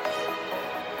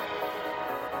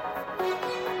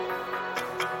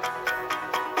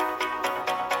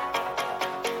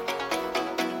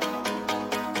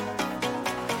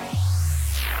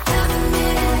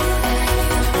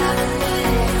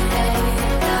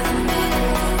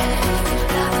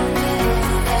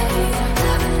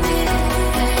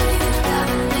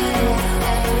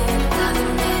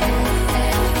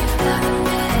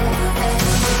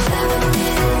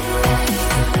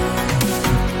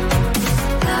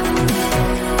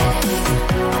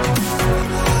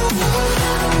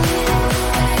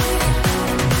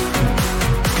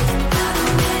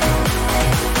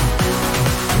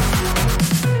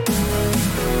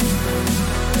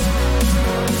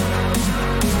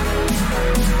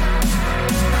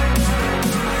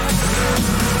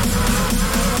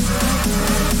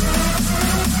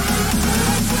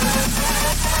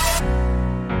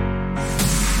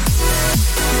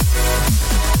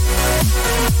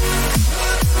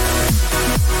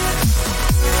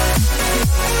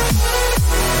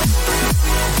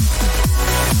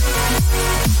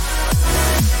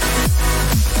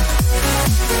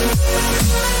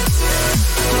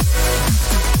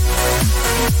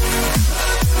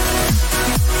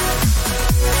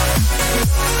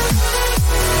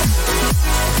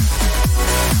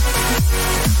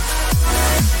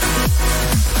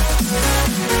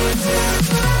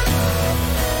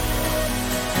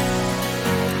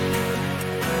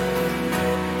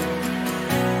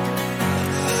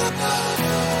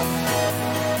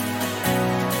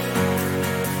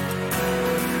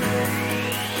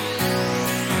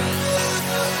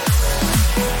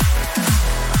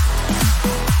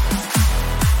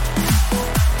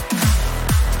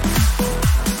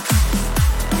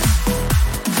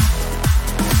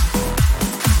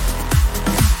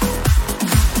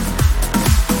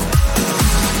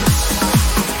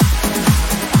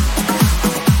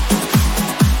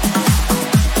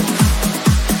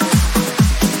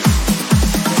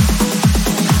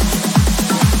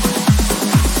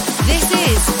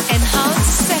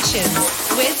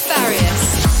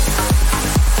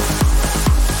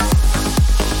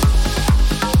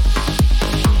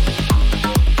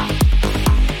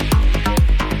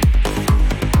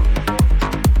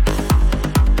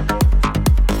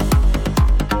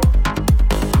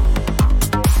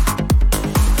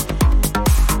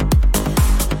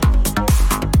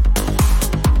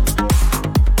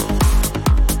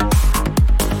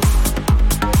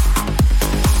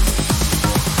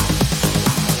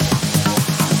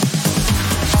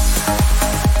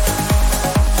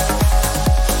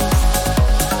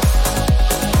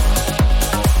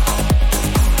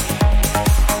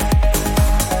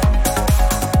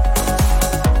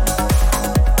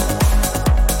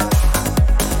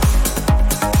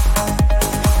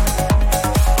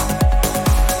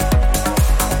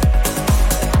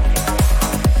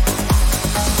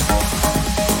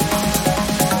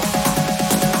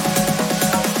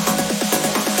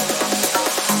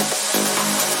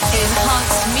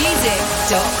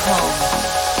 enhancedmusic.com.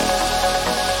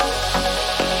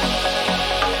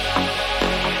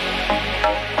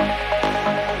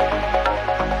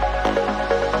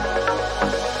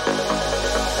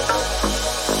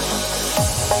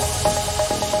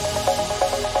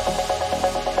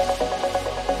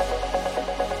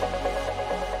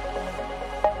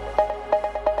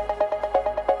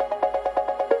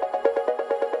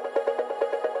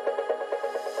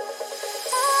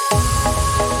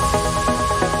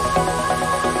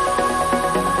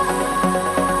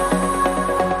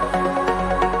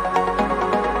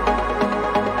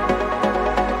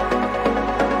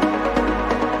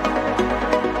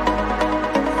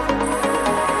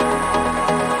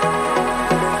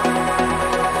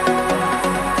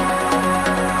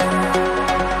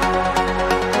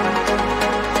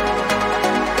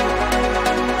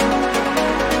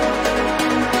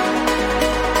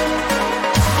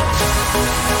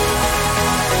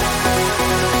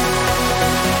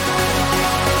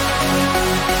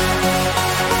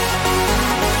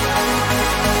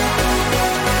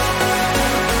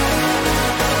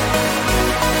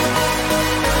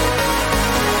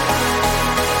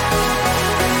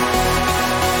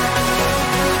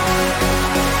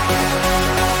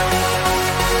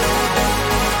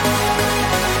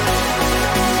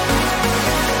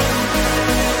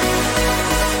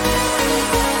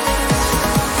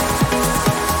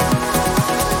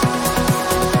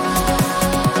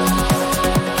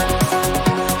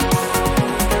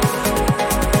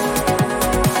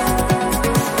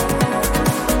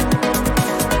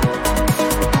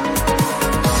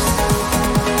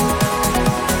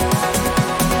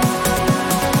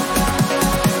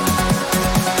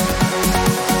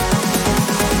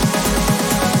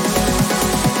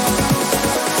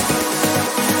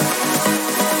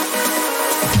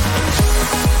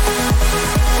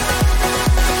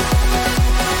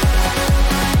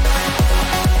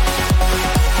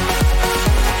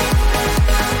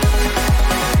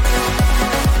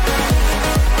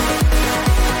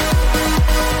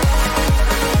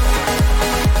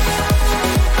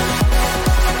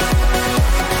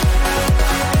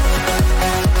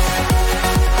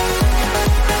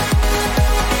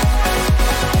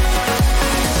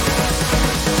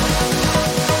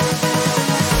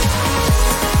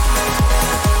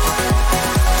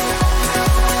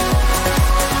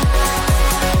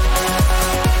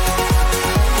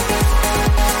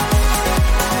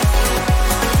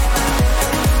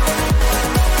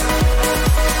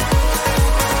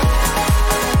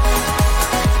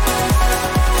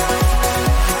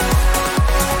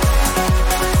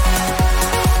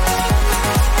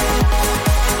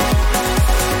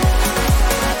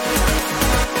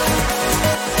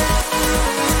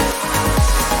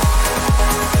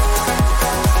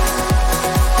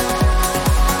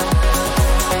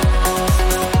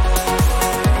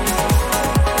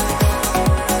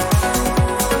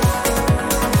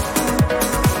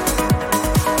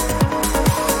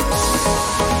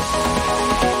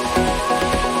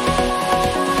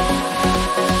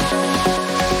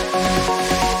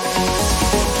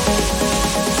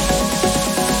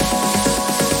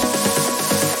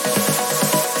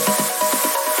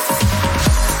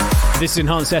 This is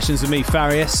Enhanced Sessions with me,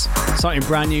 Farius. Something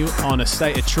brand new on A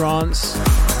State of Trance,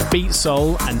 Beat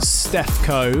Soul and Steph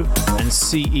Co and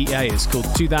CEA. It's called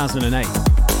 2008.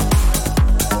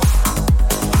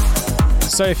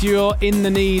 So if you're in the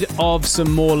need of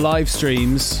some more live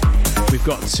streams, we've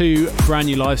got 2 brand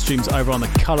new live streams over on the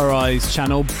Colorize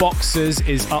channel. Boxers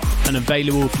is up and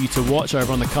available for you to watch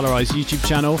over on the Colorize YouTube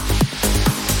channel.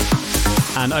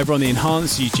 And over on the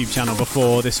Enhanced YouTube channel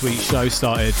before this week's show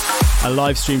started, a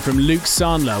live stream from Luke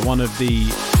Sandler, one of the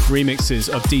remixes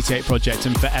of DT8 Project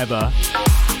and Forever.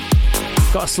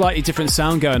 Got a slightly different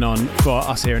sound going on for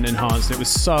us here in Enhanced. It was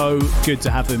so good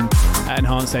to have them at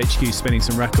Enhanced HQ spinning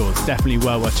some records. Definitely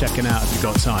well worth checking out if you've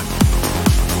got time.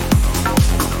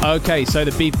 Okay, so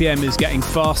the BPM is getting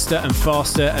faster and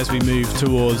faster as we move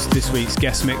towards this week's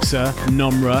guest mixer,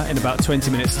 Nomra, in about 20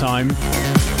 minutes' time.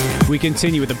 We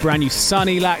continue with a brand new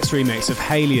Sunny Lax remix of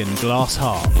Halion Glass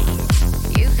Harp.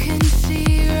 You can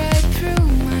see right through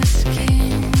my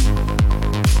skin.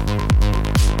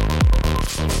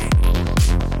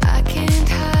 I can't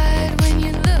hide when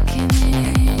you're looking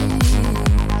in.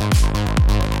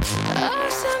 Oh,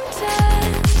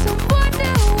 sometimes I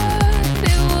wonder what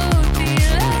it would be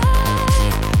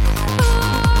like.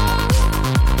 Oh,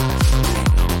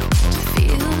 to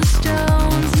feel the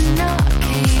stones and not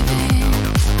cave in.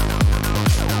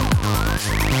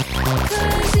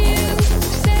 'Cause you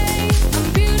say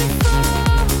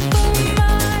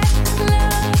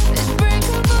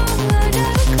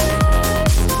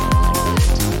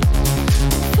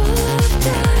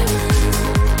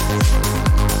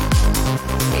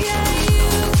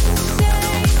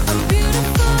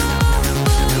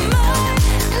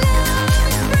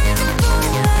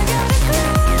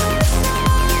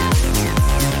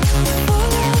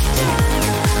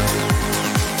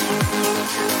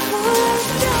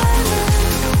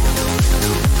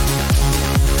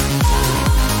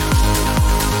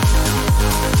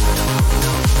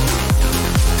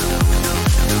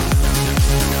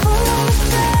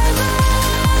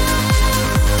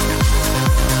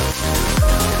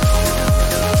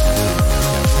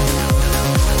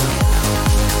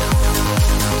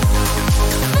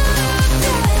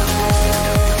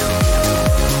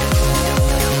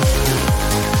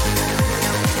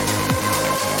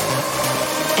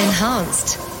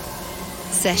Enhanced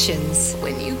Sessions.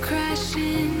 When you crash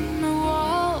in, the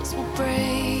walls will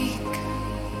break.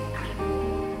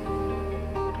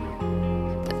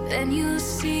 But then you'll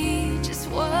see just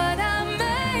what I'm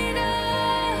made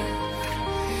of.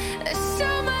 There's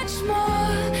so much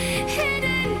more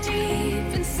hidden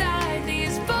deep inside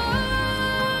these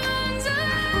bones.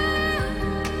 Oh,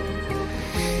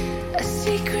 a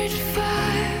secret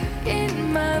fire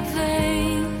in my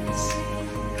veins.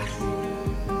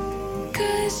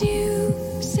 'Cause you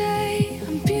say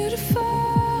I'm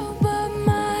beautiful, but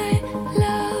my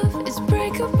love is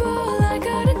breakable. I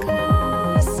got a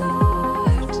glass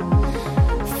heart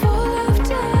full of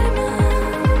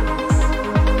diamonds.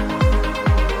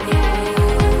 Yeah, you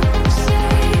say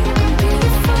I'm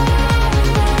beautiful,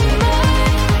 but my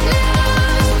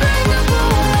love is breakable.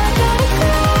 I got a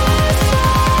glass heart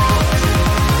full of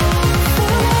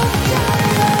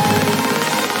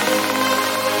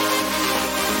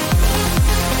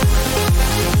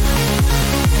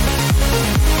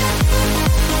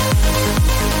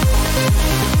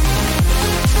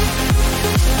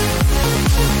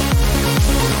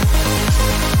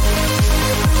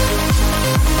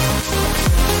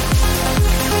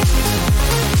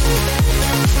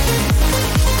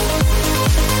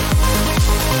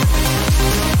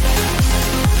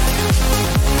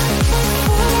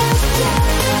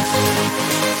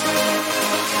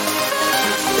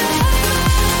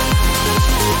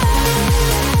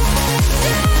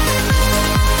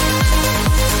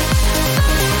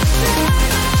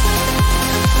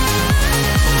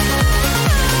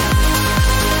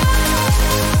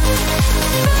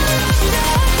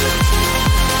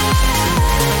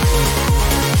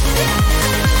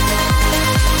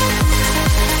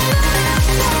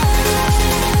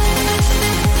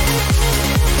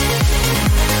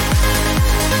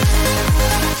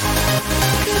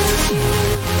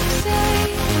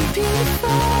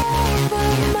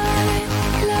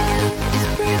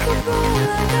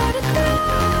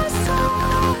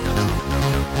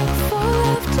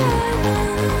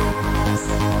diamonds.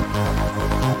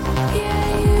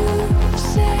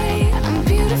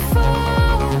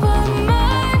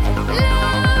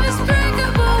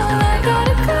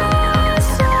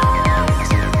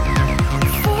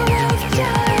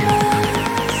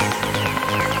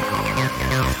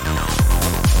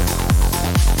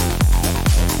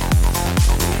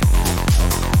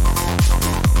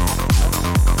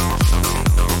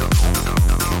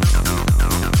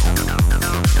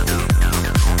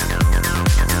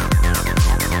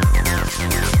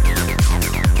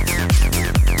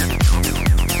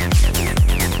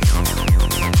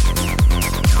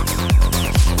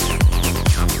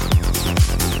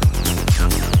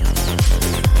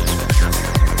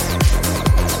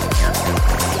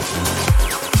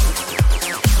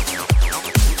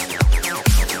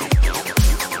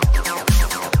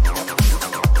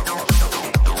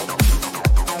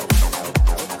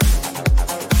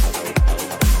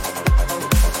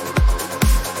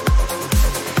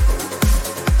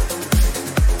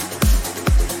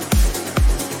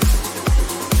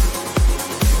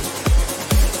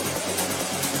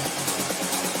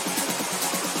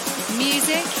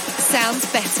 Music sounds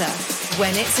better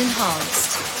when it's enhanced.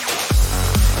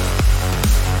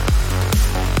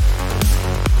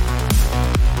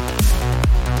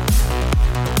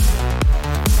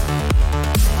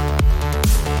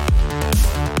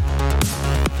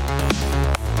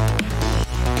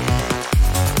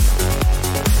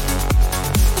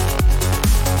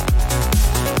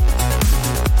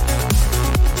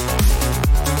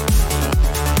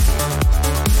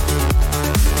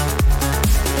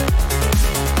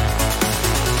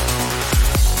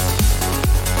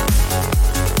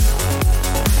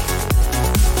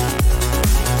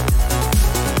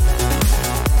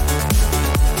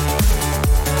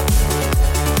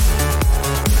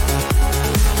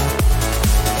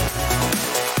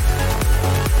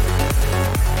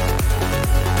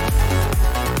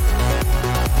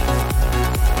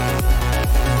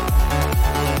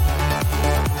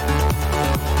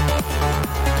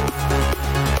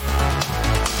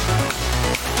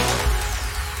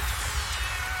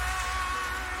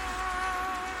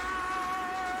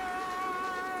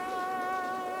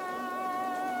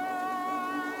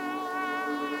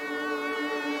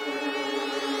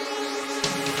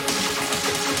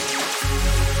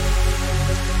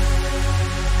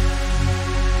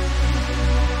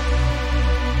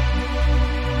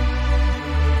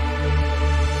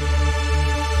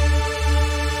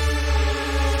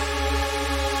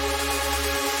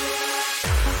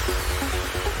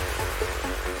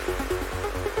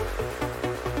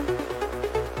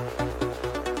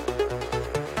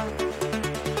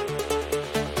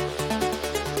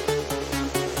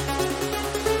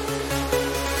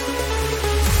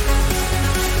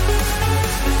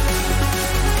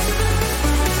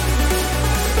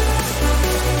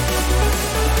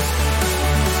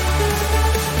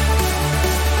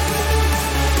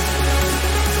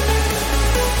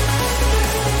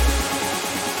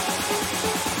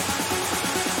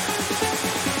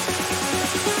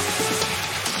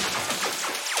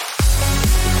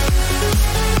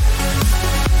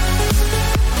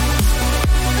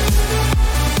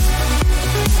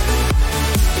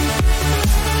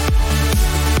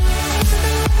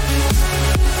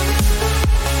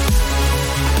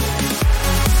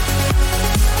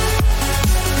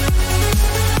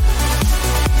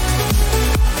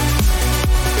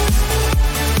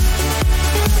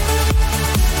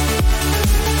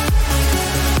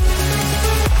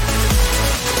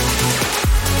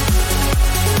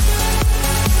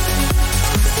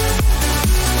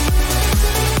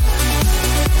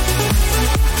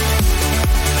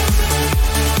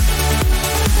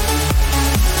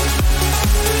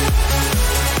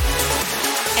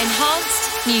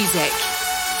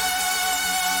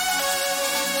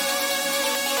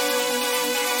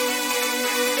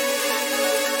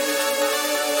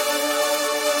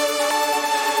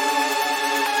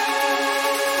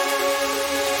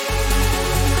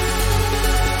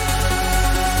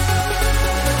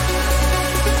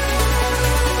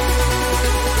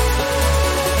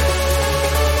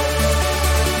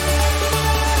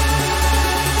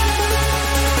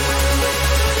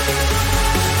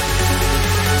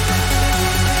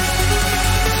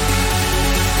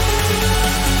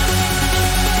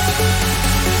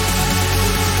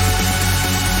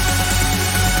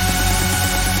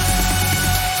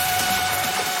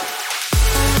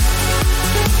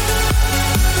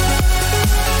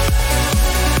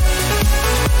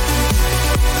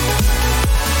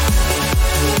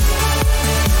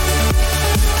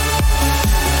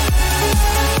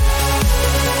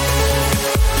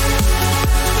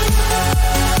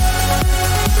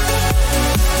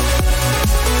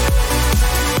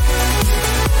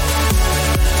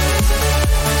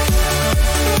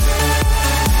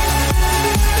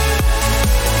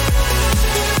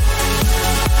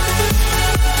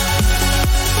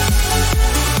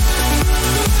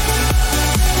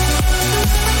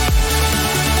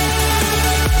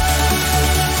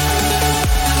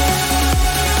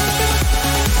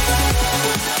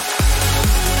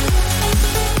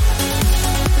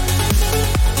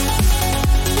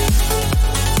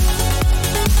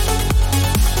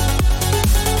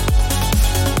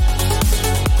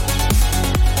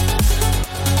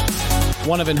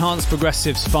 One of Enhanced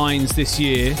Progressive's finds this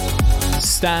year,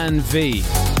 Stan V,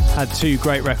 had 2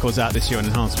 great records out this year on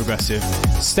Enhanced Progressive.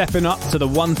 Stepping up to the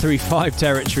 135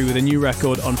 territory with a new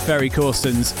record on Ferry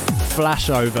Corsten's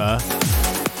Flashover.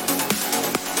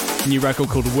 New record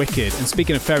called Wicked. And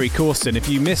speaking of Ferry Corsten, if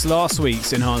you missed last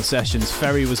week's Enhanced Sessions,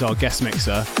 Ferry was our guest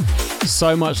mixer.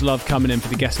 So much love coming in for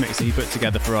the guest mix that he put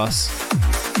together for us.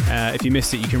 If you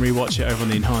missed it, you can rewatch it over on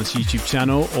the Enhanced YouTube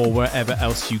channel or wherever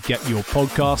else you get your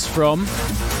podcasts from.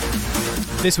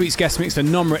 This week's guest mix for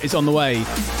Nomra is on the way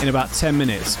in about 10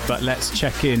 minutes, but let's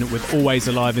check in with Always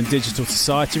Alive and Digital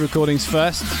Society recordings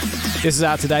first. This is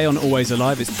out today on Always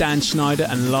Alive. It's Dan Schneider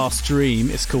and Last Dream.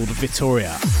 It's called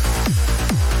Vittoria.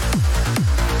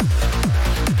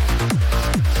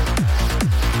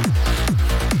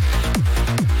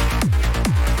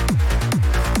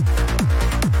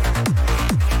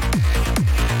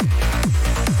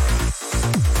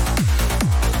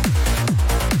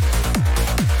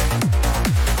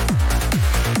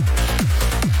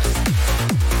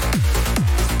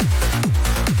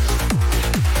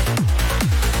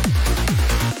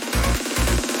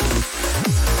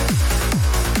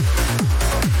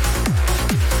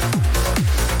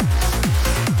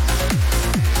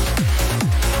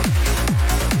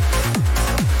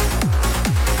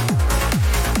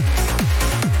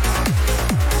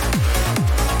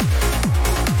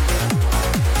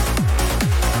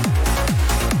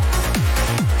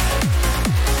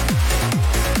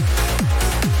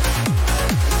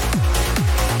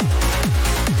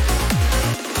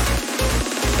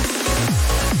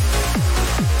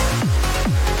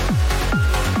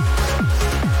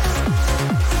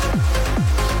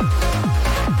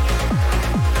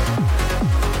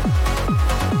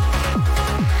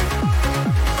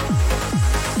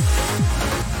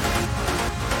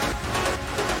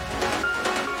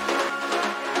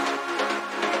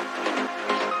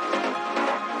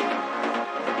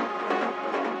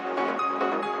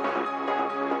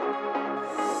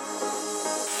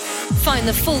 Find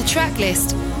the full track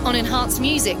list on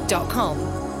enhancedmusic.com.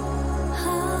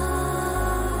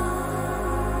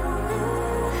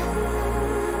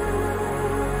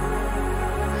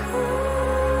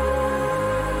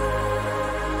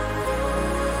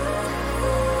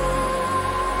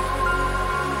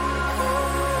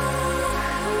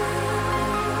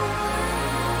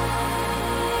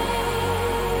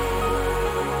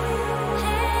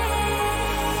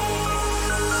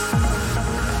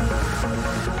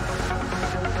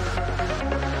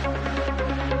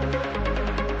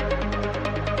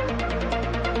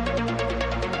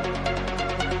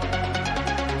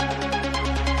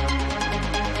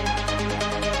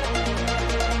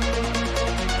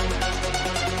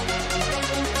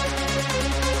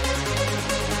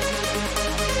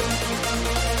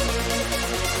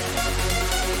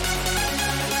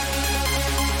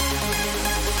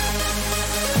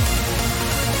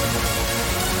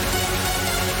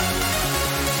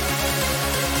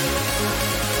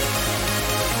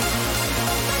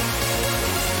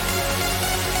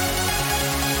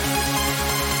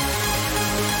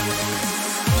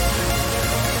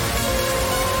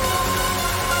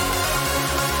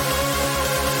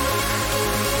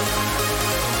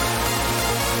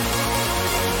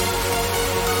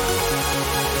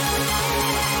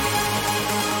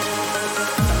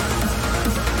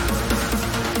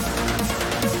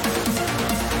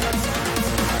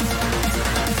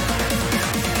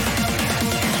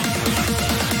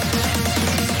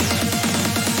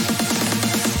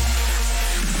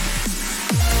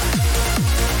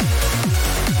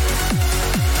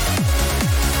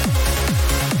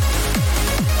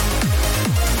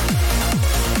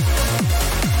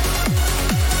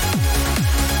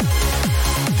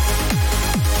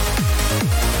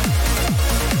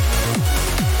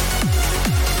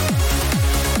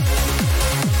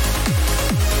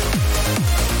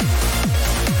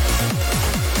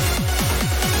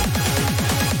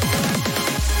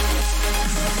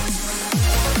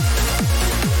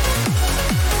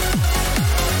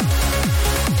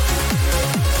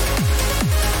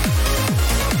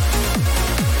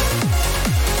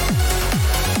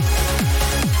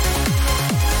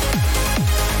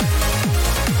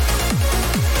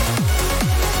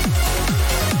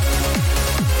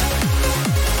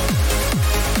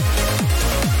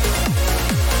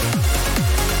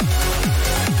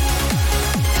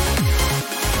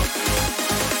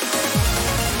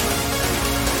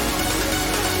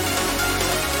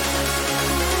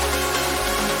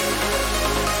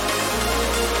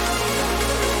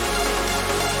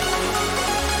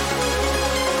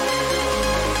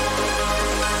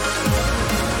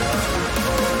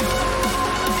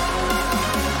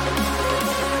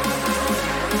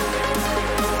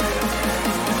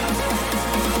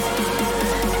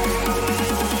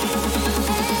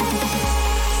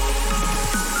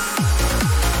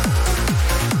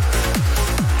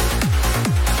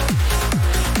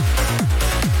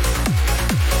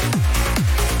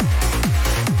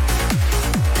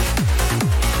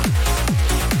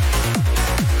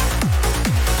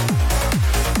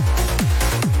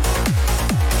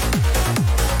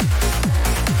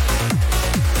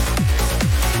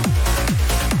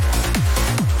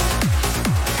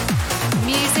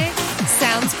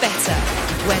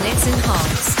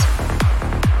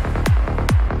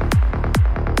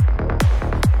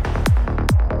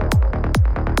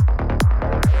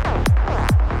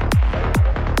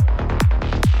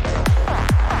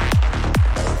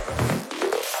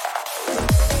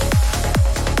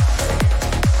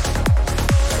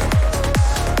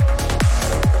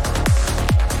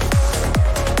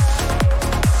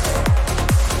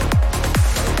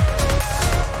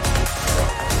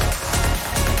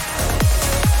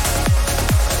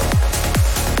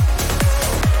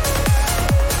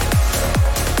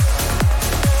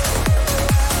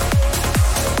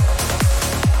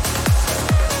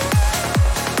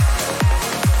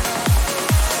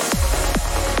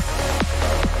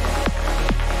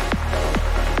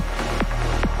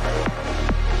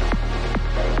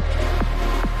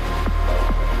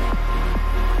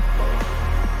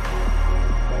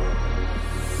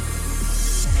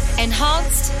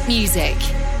 music.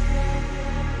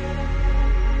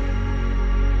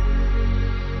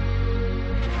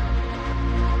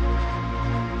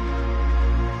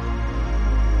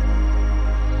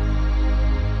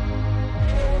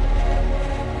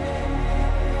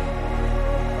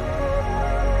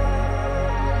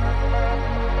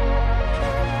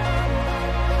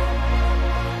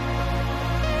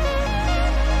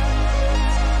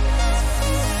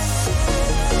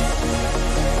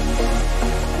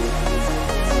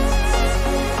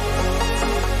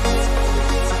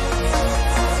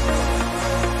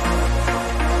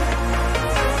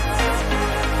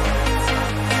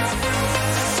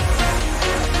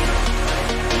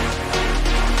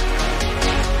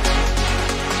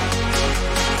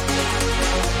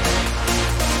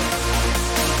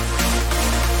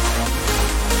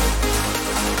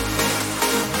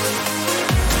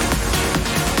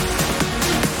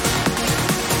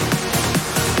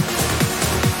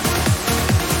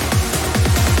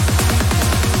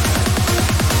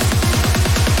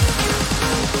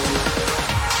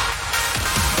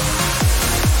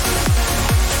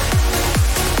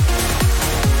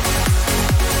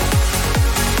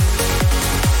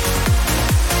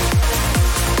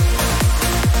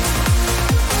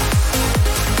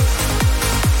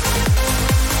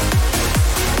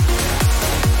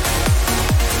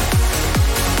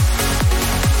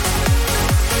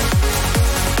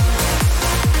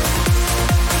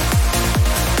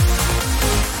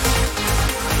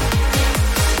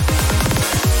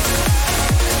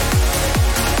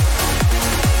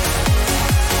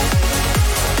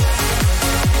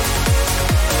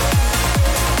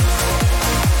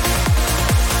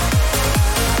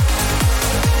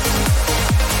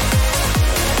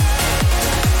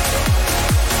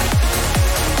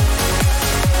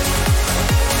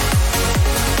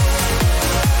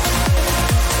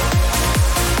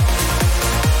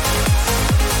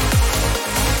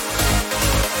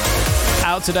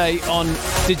 Out today on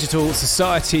Digital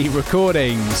Society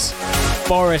Recordings,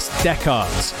 Boris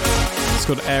Descartes. It's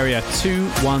called Area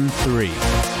 213.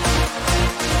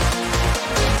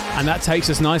 And that takes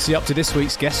us nicely up to this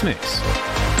week's guest mix.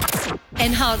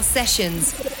 Enhanced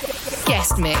Sessions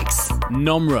guest mix.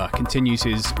 Nomra continues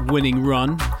his winning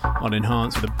run on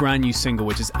Enhanced with a brand new single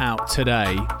which is out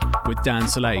today with Dan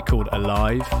Soleil called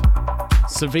Alive.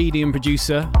 Slovenian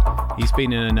producer. He's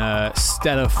been in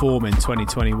stellar form in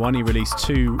 2021. He released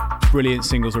 2 brilliant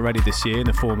singles already this year in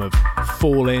the form of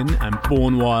Fall In and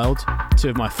Born Wild, 2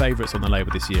 of my favourites on the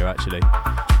label this year actually.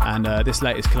 And this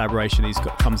latest collaboration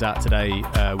comes out today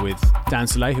with Dan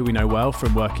Soleil, who we know well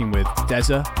from working with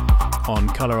Deza on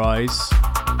Colour Eyes.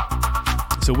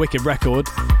 It's a wicked record.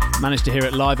 Managed to hear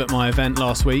it live at my event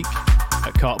last week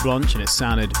at Carte Blanche and it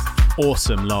sounded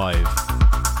awesome live.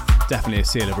 Definitely a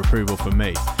seal of approval from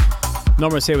me.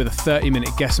 Nomra's here with a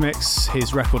 30-minute guest mix.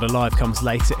 His record Alive comes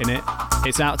later in it.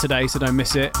 It's out today, so don't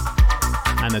miss it.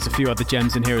 And there's a few other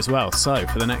gems in here as well. So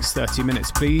for the next 30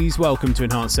 minutes, please welcome to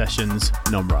Enhanced Sessions,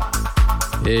 Nomra.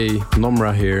 Hey,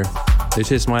 Nomra here.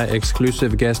 This is my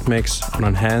exclusive guest mix on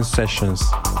Enhanced Sessions.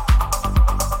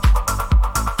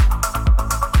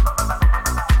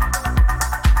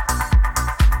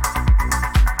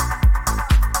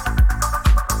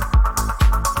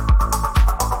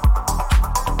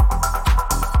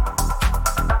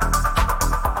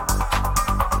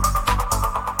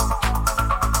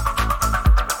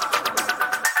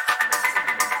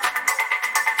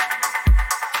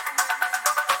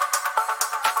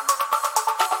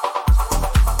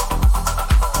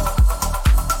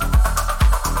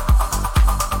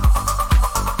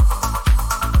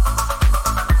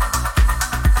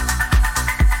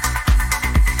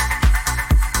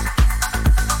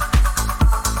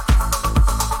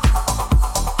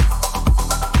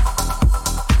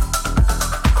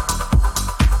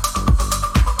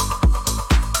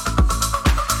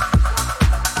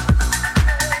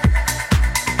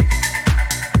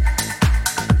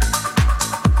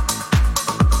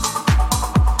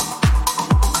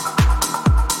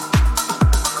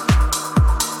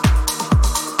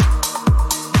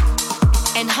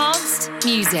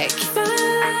 Music.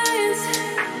 Firelight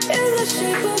in the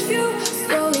shape of you,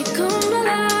 slowly come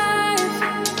alive.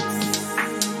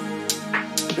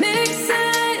 Makes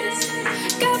sense.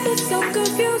 Got me so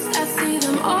confused. I see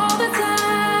them all the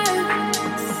time.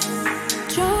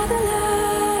 Draw the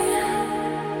line.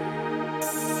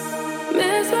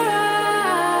 Mesmerize.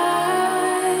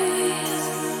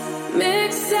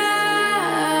 Makes sense.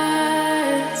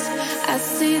 I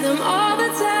see them all the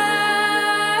time.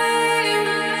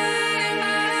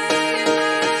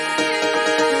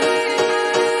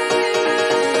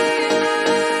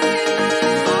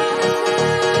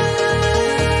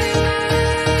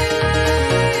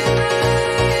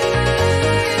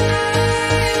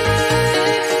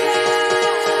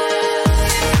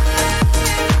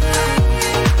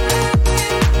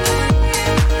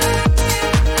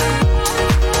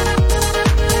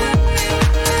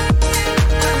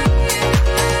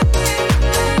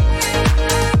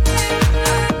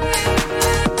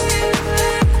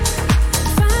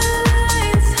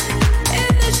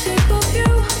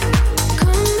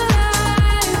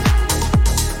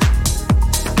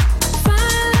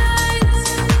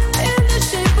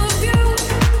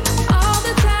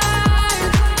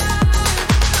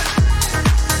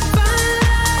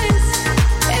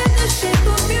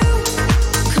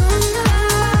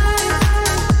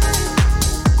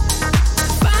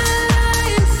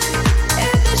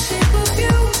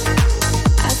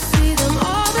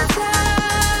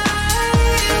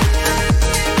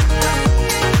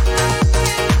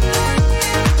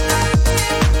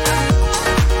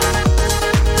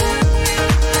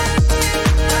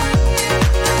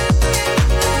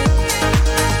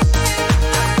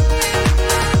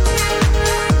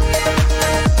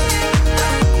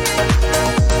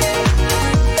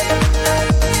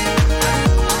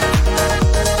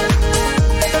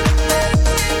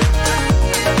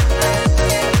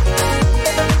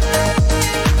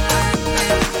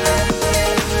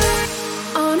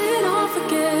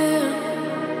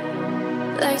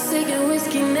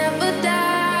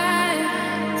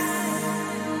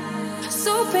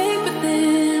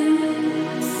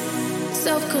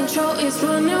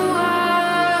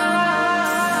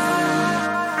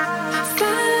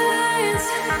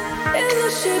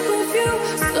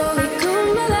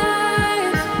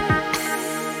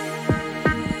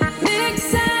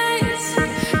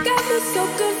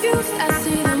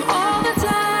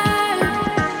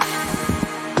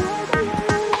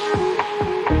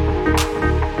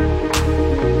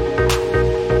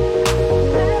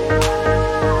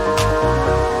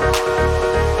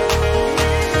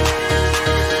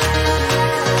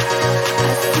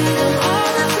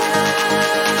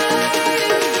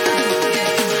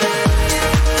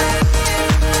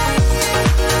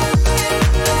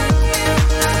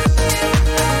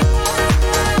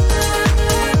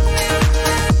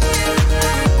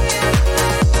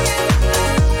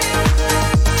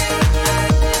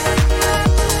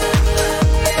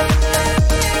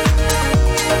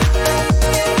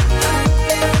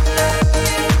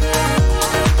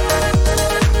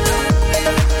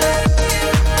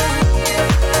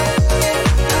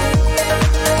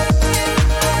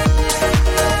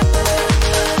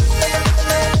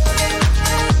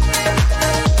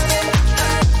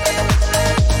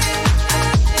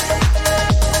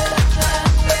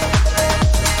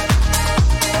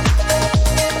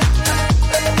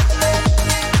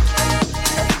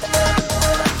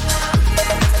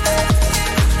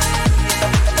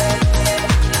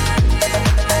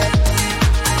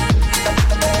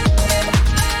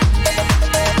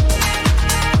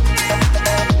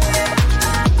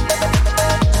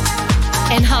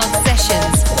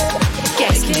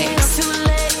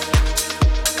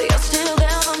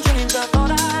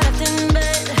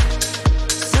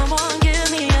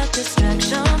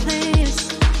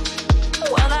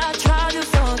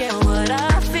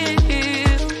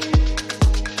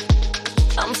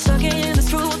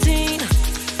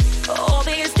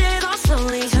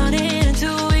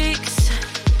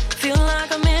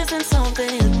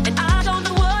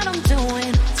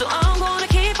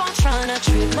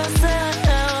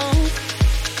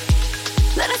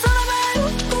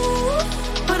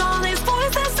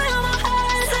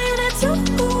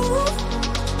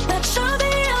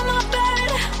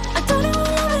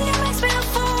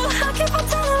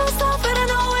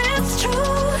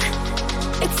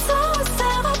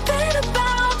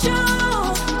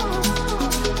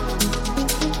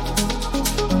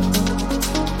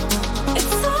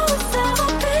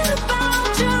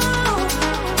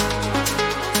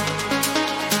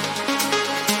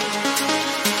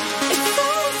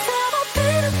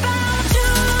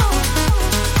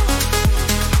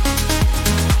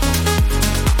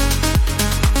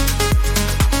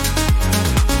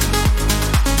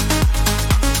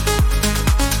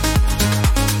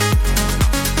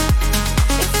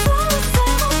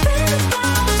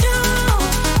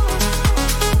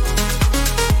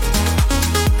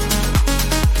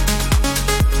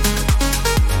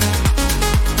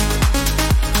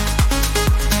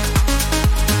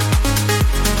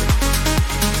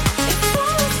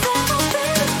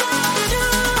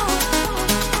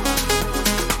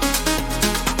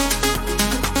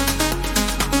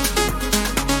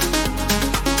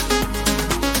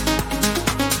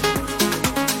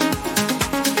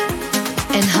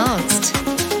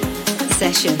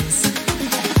 Sessions.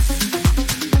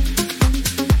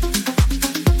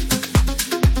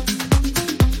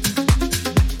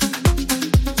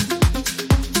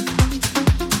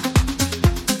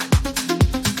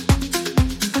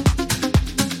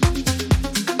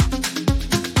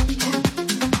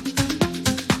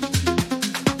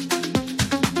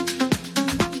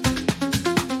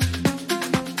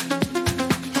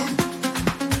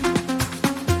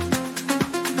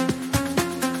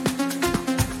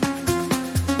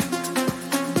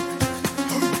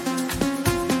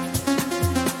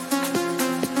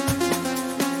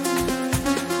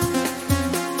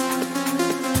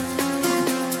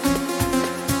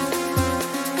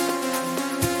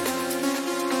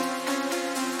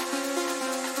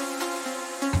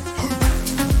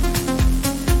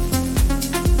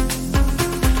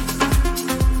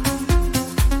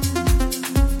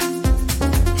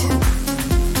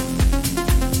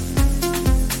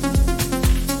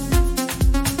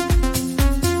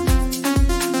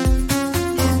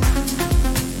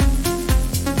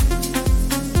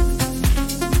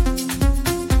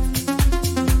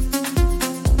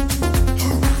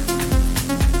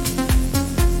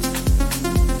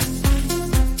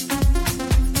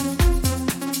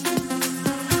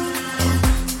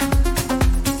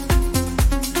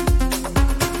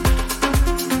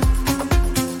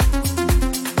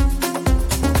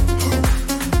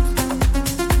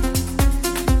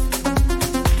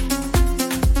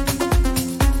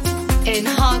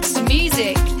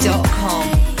 enhancedmusic.com.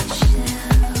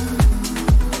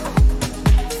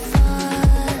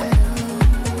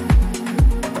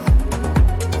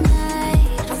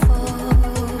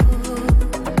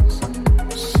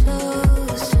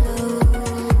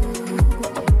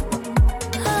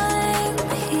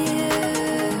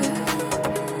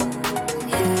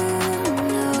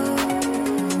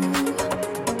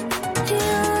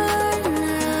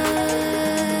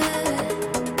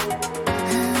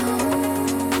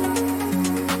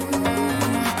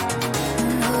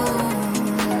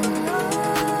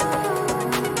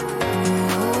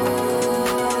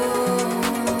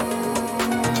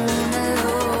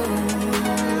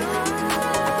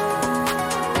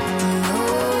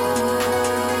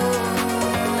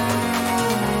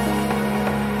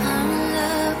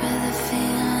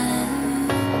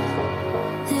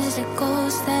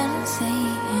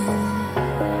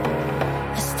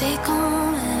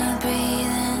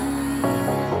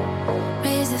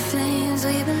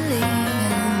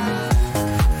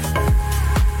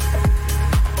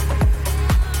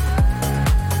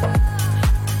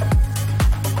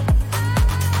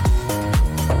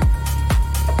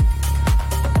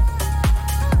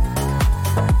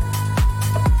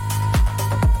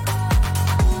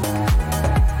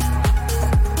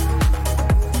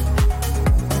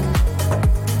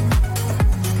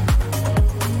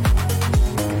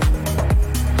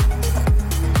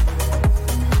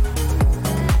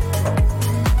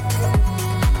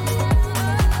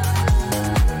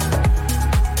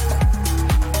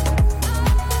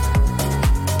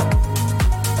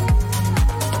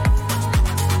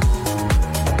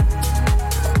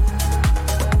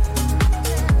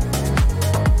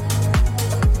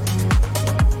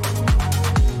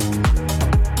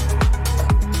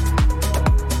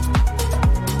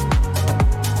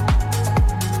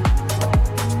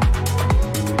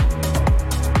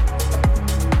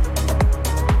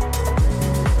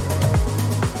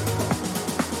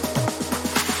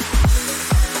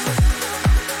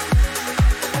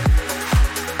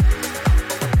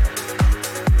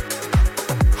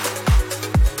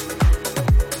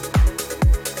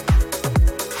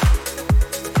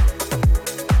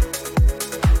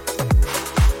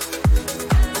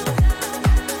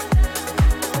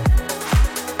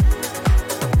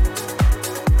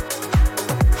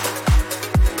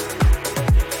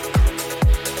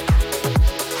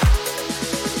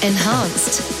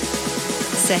 Enhanced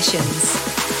Sessions.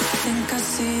 Think I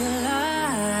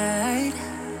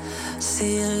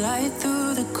see a light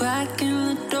through the crack in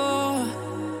the door.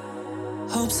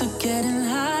 Hopes are getting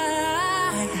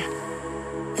high,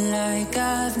 like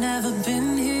I've never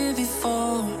been here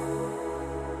before.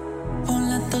 Won't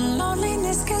let the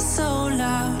loneliness get so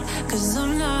loud, 'cause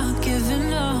I'm not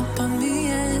giving up on me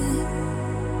yet.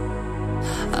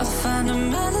 I find a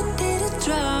melody to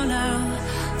drown out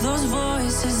those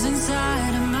voices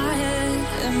inside of my head.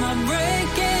 Am I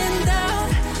breaking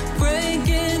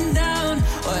down,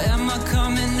 or am I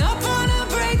coming up on a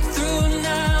breakthrough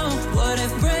now? What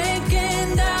if breaking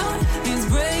down means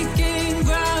breaking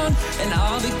ground, and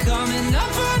I'll be coming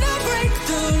up on a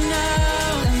breakthrough now?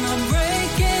 Am I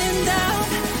breaking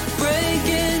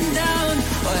down,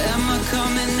 or am I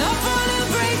coming up on a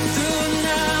breakthrough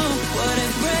now? What if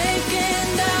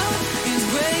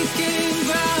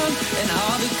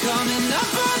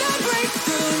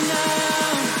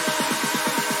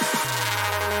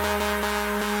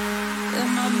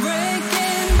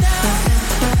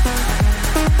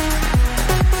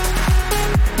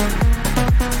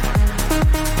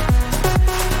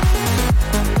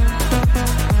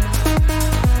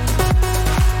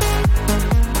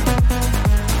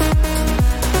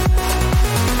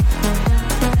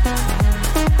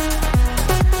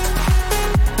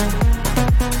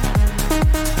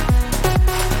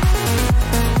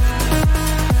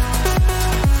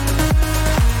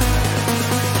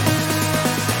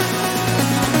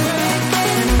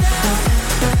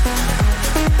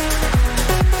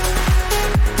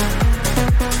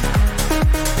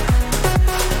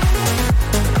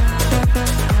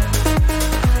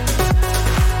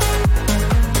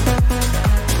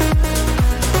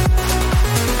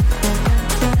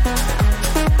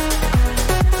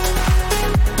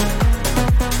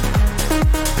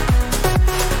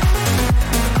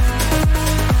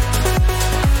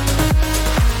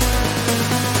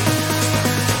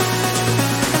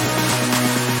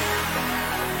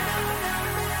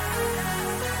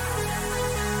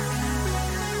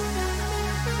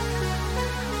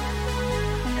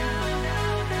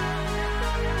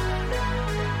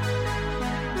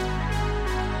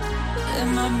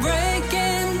Am I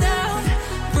breaking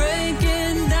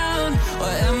down, or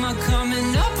am I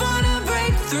coming up on a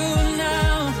breakthrough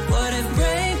now? What if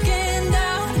breaking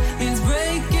down means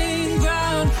breaking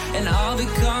ground, and I'll be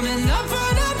coming up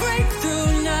on a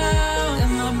breakthrough now?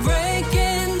 Am I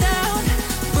breaking down,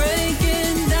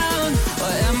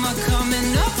 or am I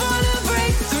coming up on a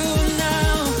breakthrough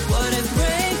now? What if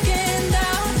breaking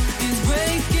down means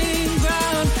breaking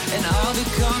ground, and I'll be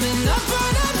coming up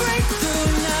on a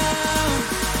breakthrough now?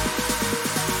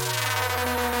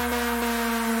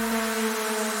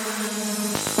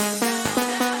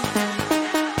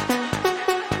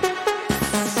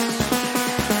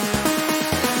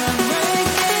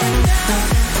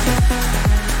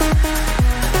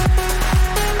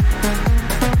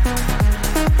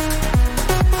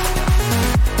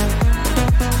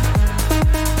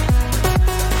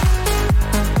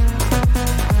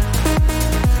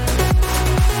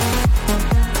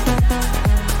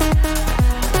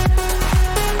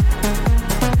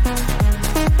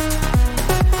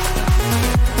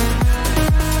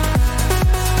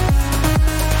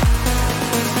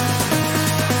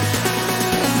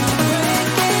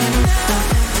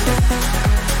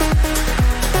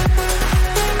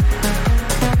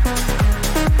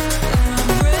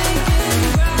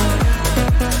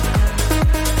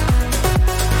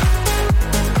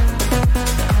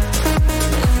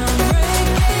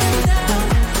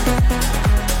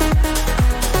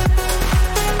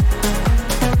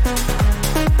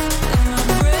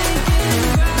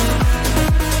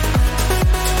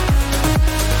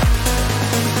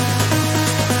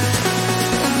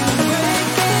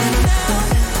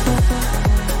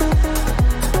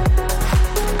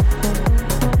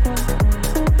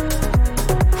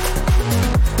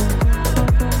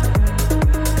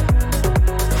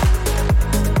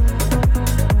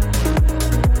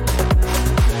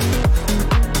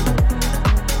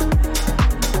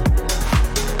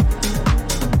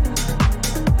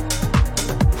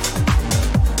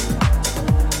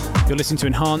 You're listening to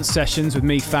Enhanced Sessions with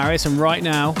me, Faris, and right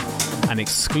now, an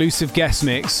exclusive guest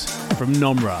mix from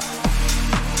Nomra.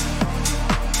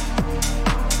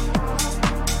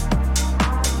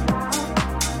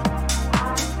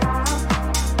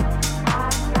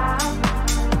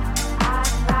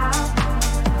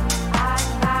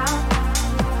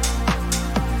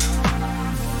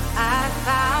 I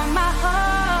found my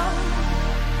home.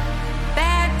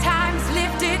 Bad times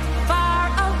lifted far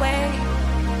away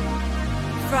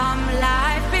from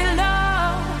life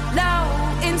below, low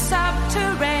in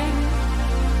subterranean.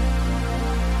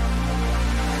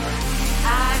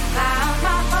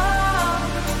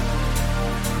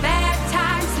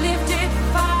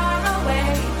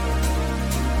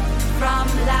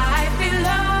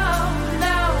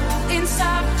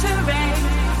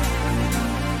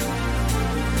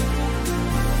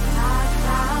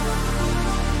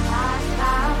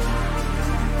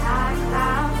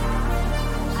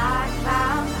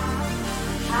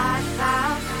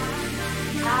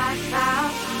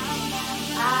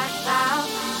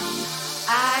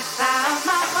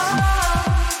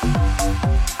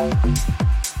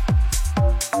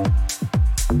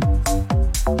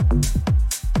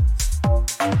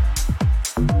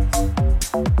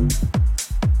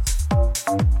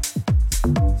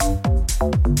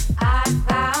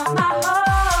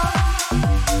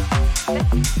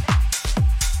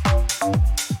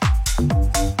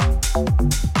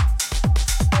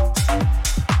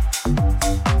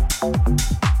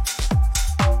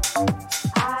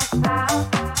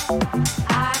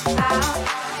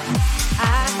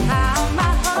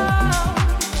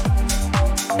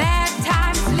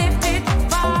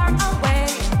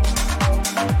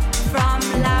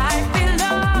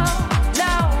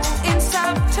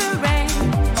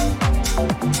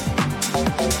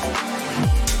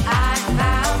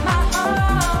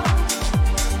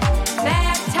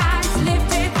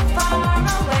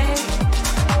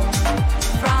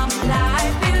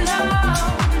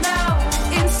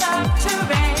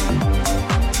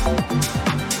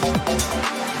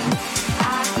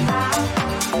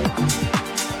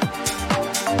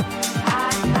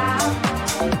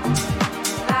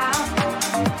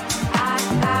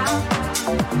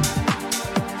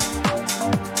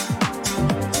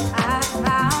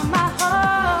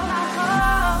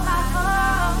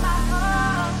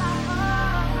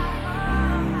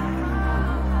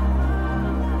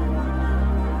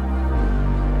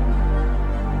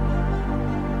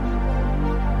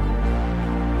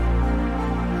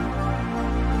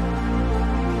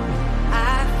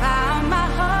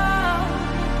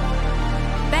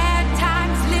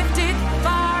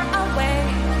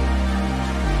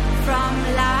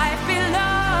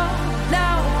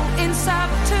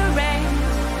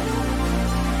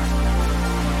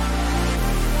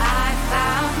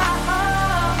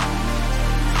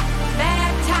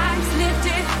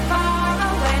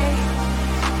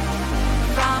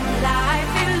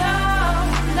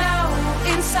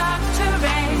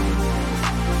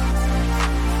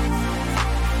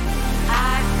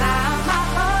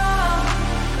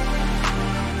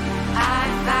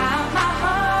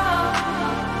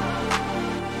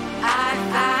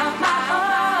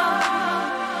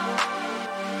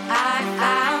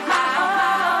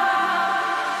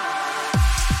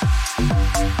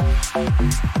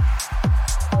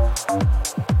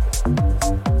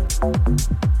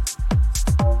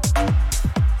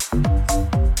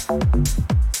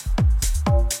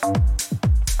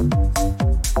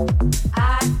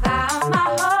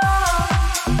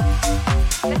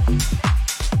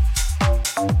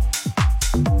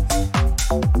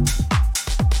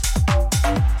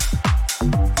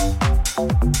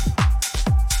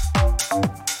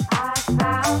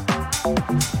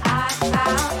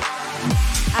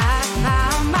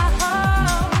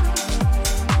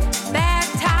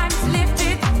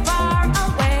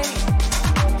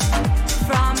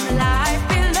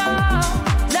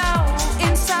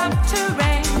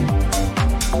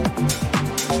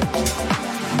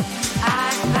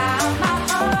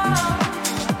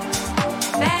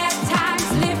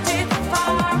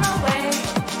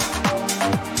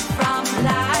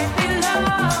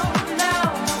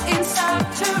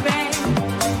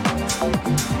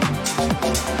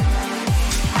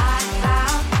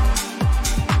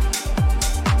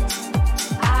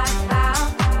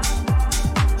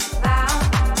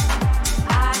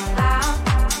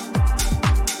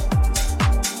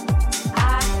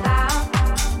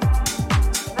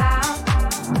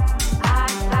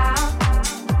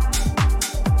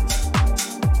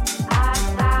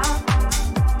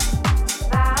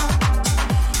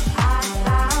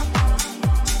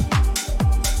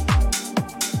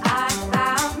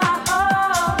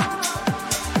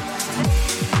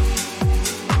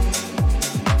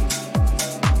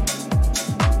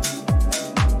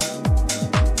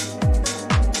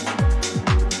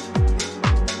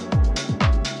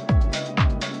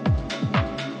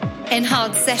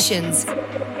 Enhanced Sessions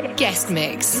guest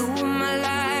mix. You were my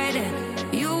light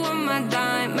and you were my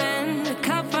diamond, the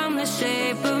cup from the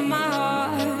shape of my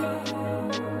heart,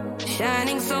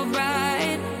 shining so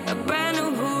bright, a brand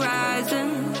new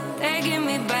horizon, taking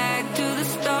me back to the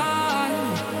start.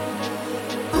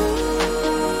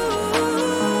 Ooh,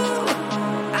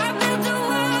 I built a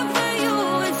world for you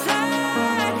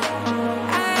inside.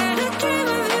 I had a dream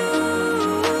of you,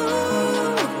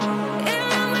 and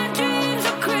now my dreams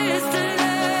are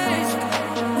crystallized.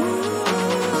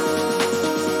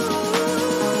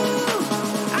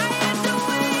 I had to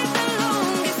wait the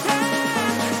longest time.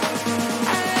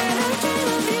 I had a dream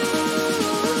of you,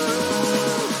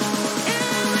 and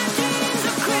now my dreams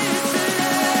are crystallized.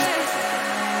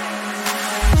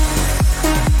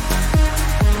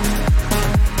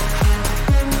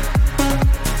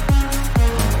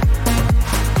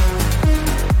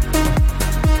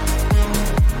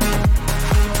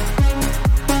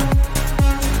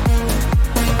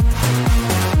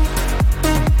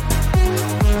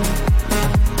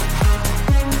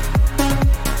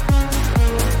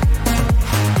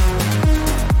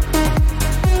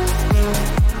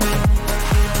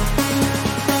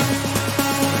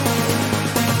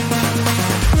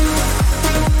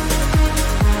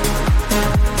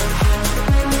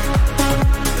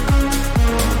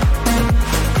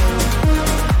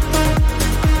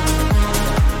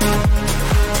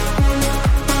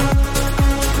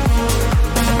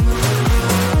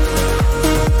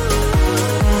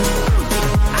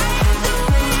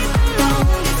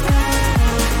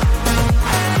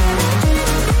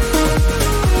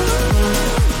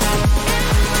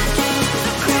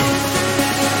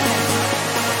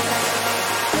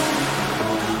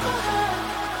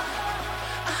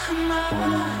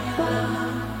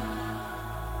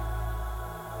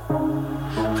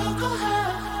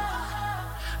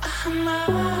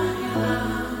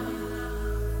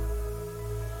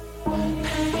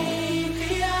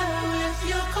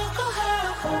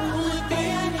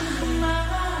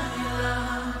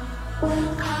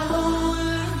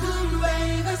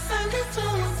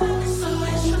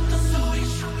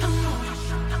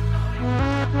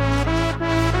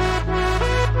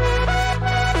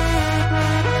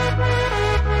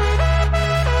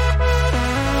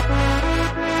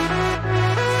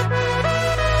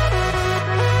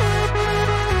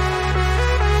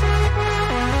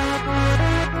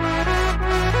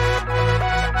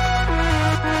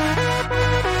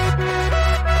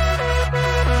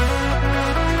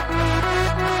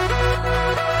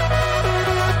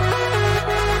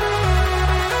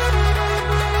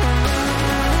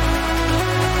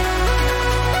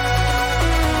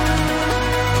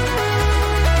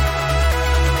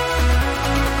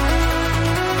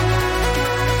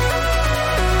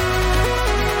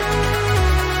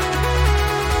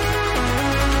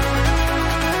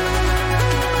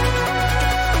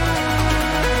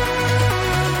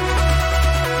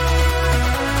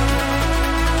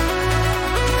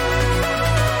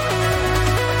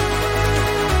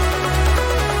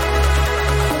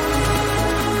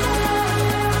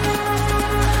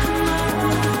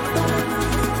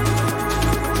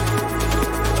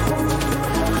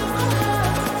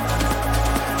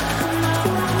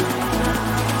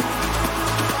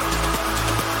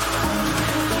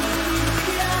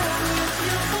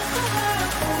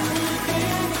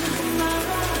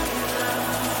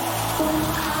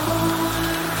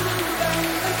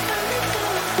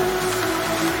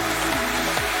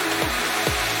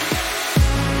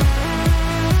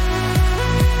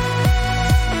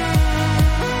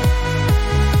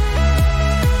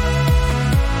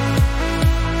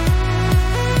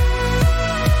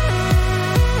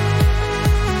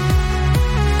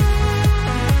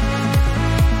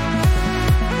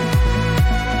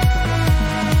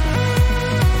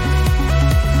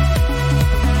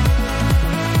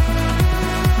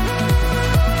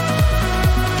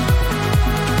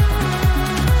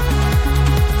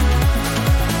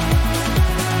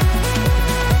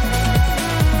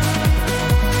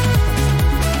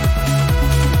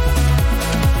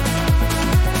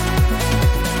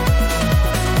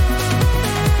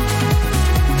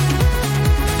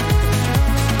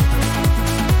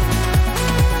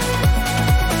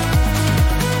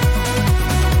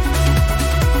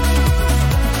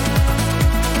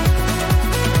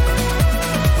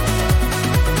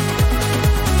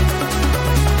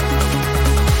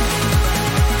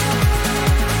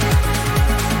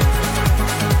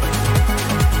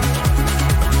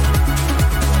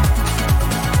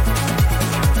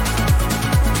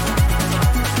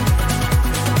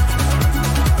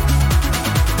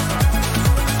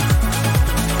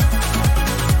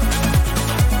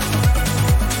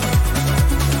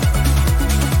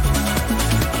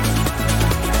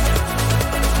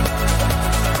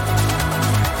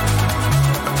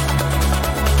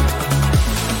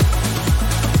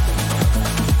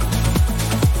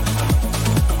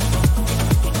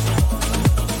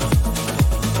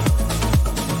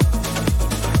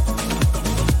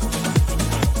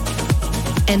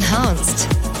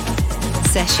 Enhanced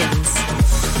Sessions.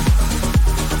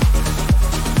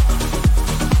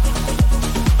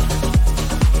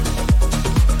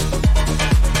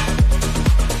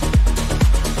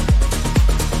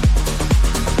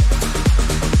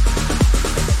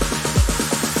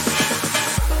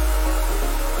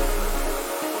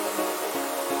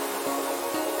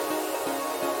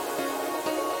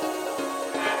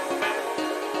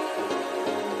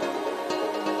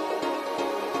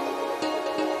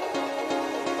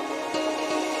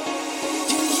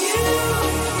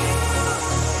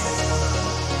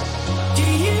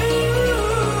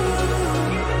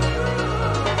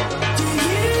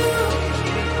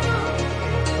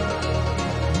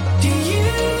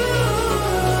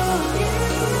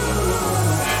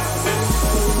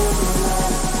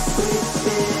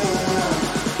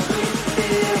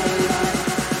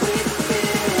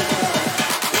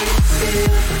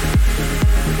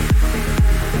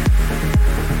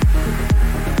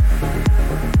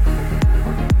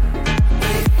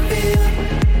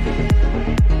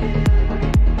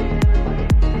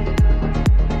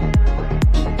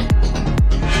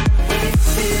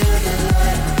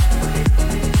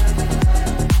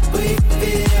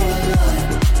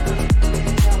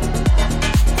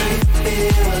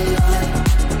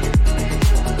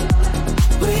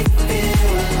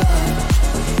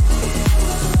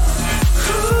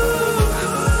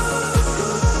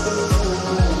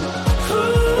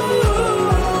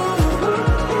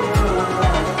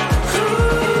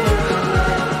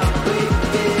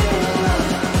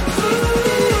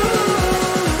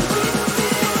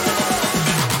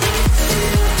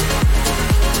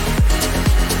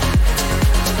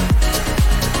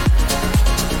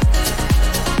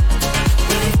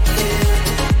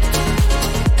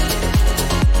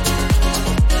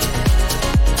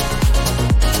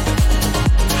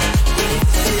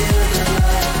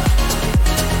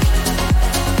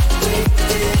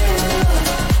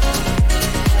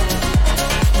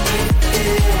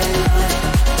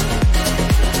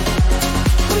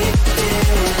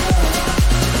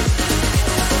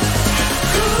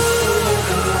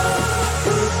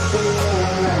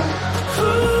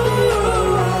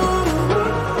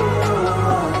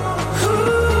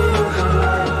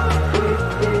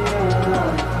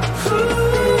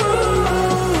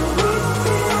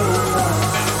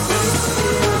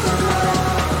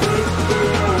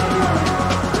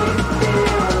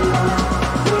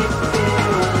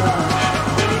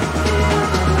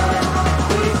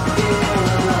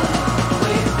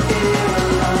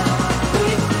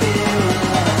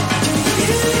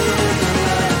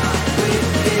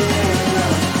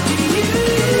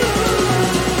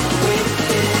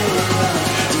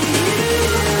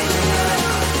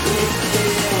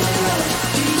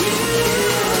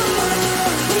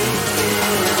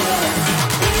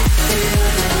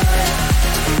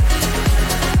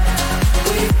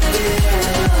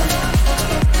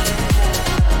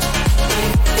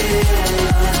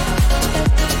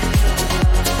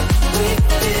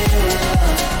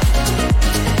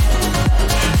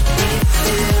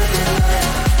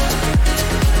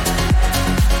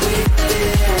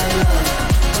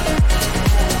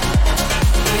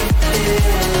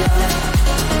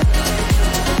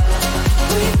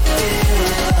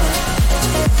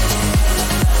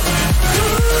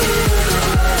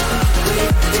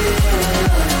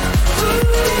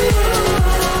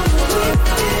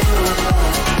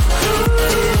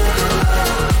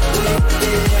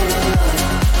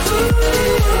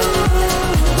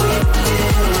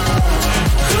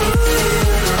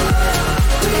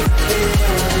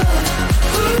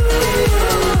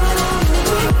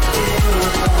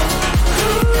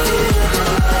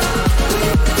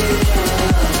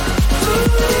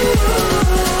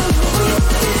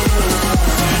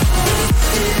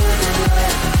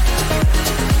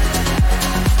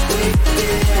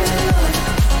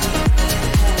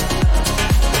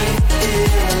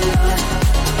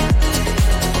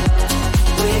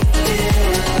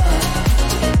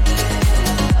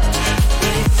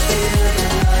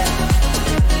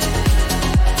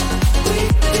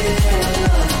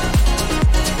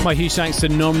 My huge thanks to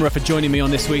Nomra for joining me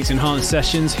on this week's Enhanced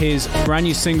Sessions. His brand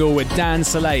new single with Dan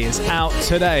Soleil is out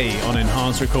today on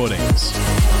Enhanced Recordings.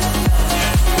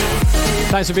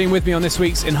 Thanks for being with me on this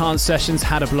week's Enhanced Sessions.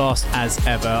 Had a blast as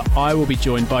ever. I will be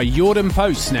joined by Jordan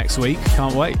Post next week.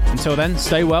 Can't wait. Until then,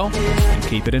 stay well and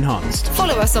keep it enhanced.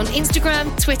 Follow us on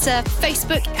Instagram, Twitter,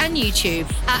 Facebook and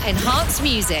YouTube at Enhanced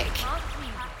Music.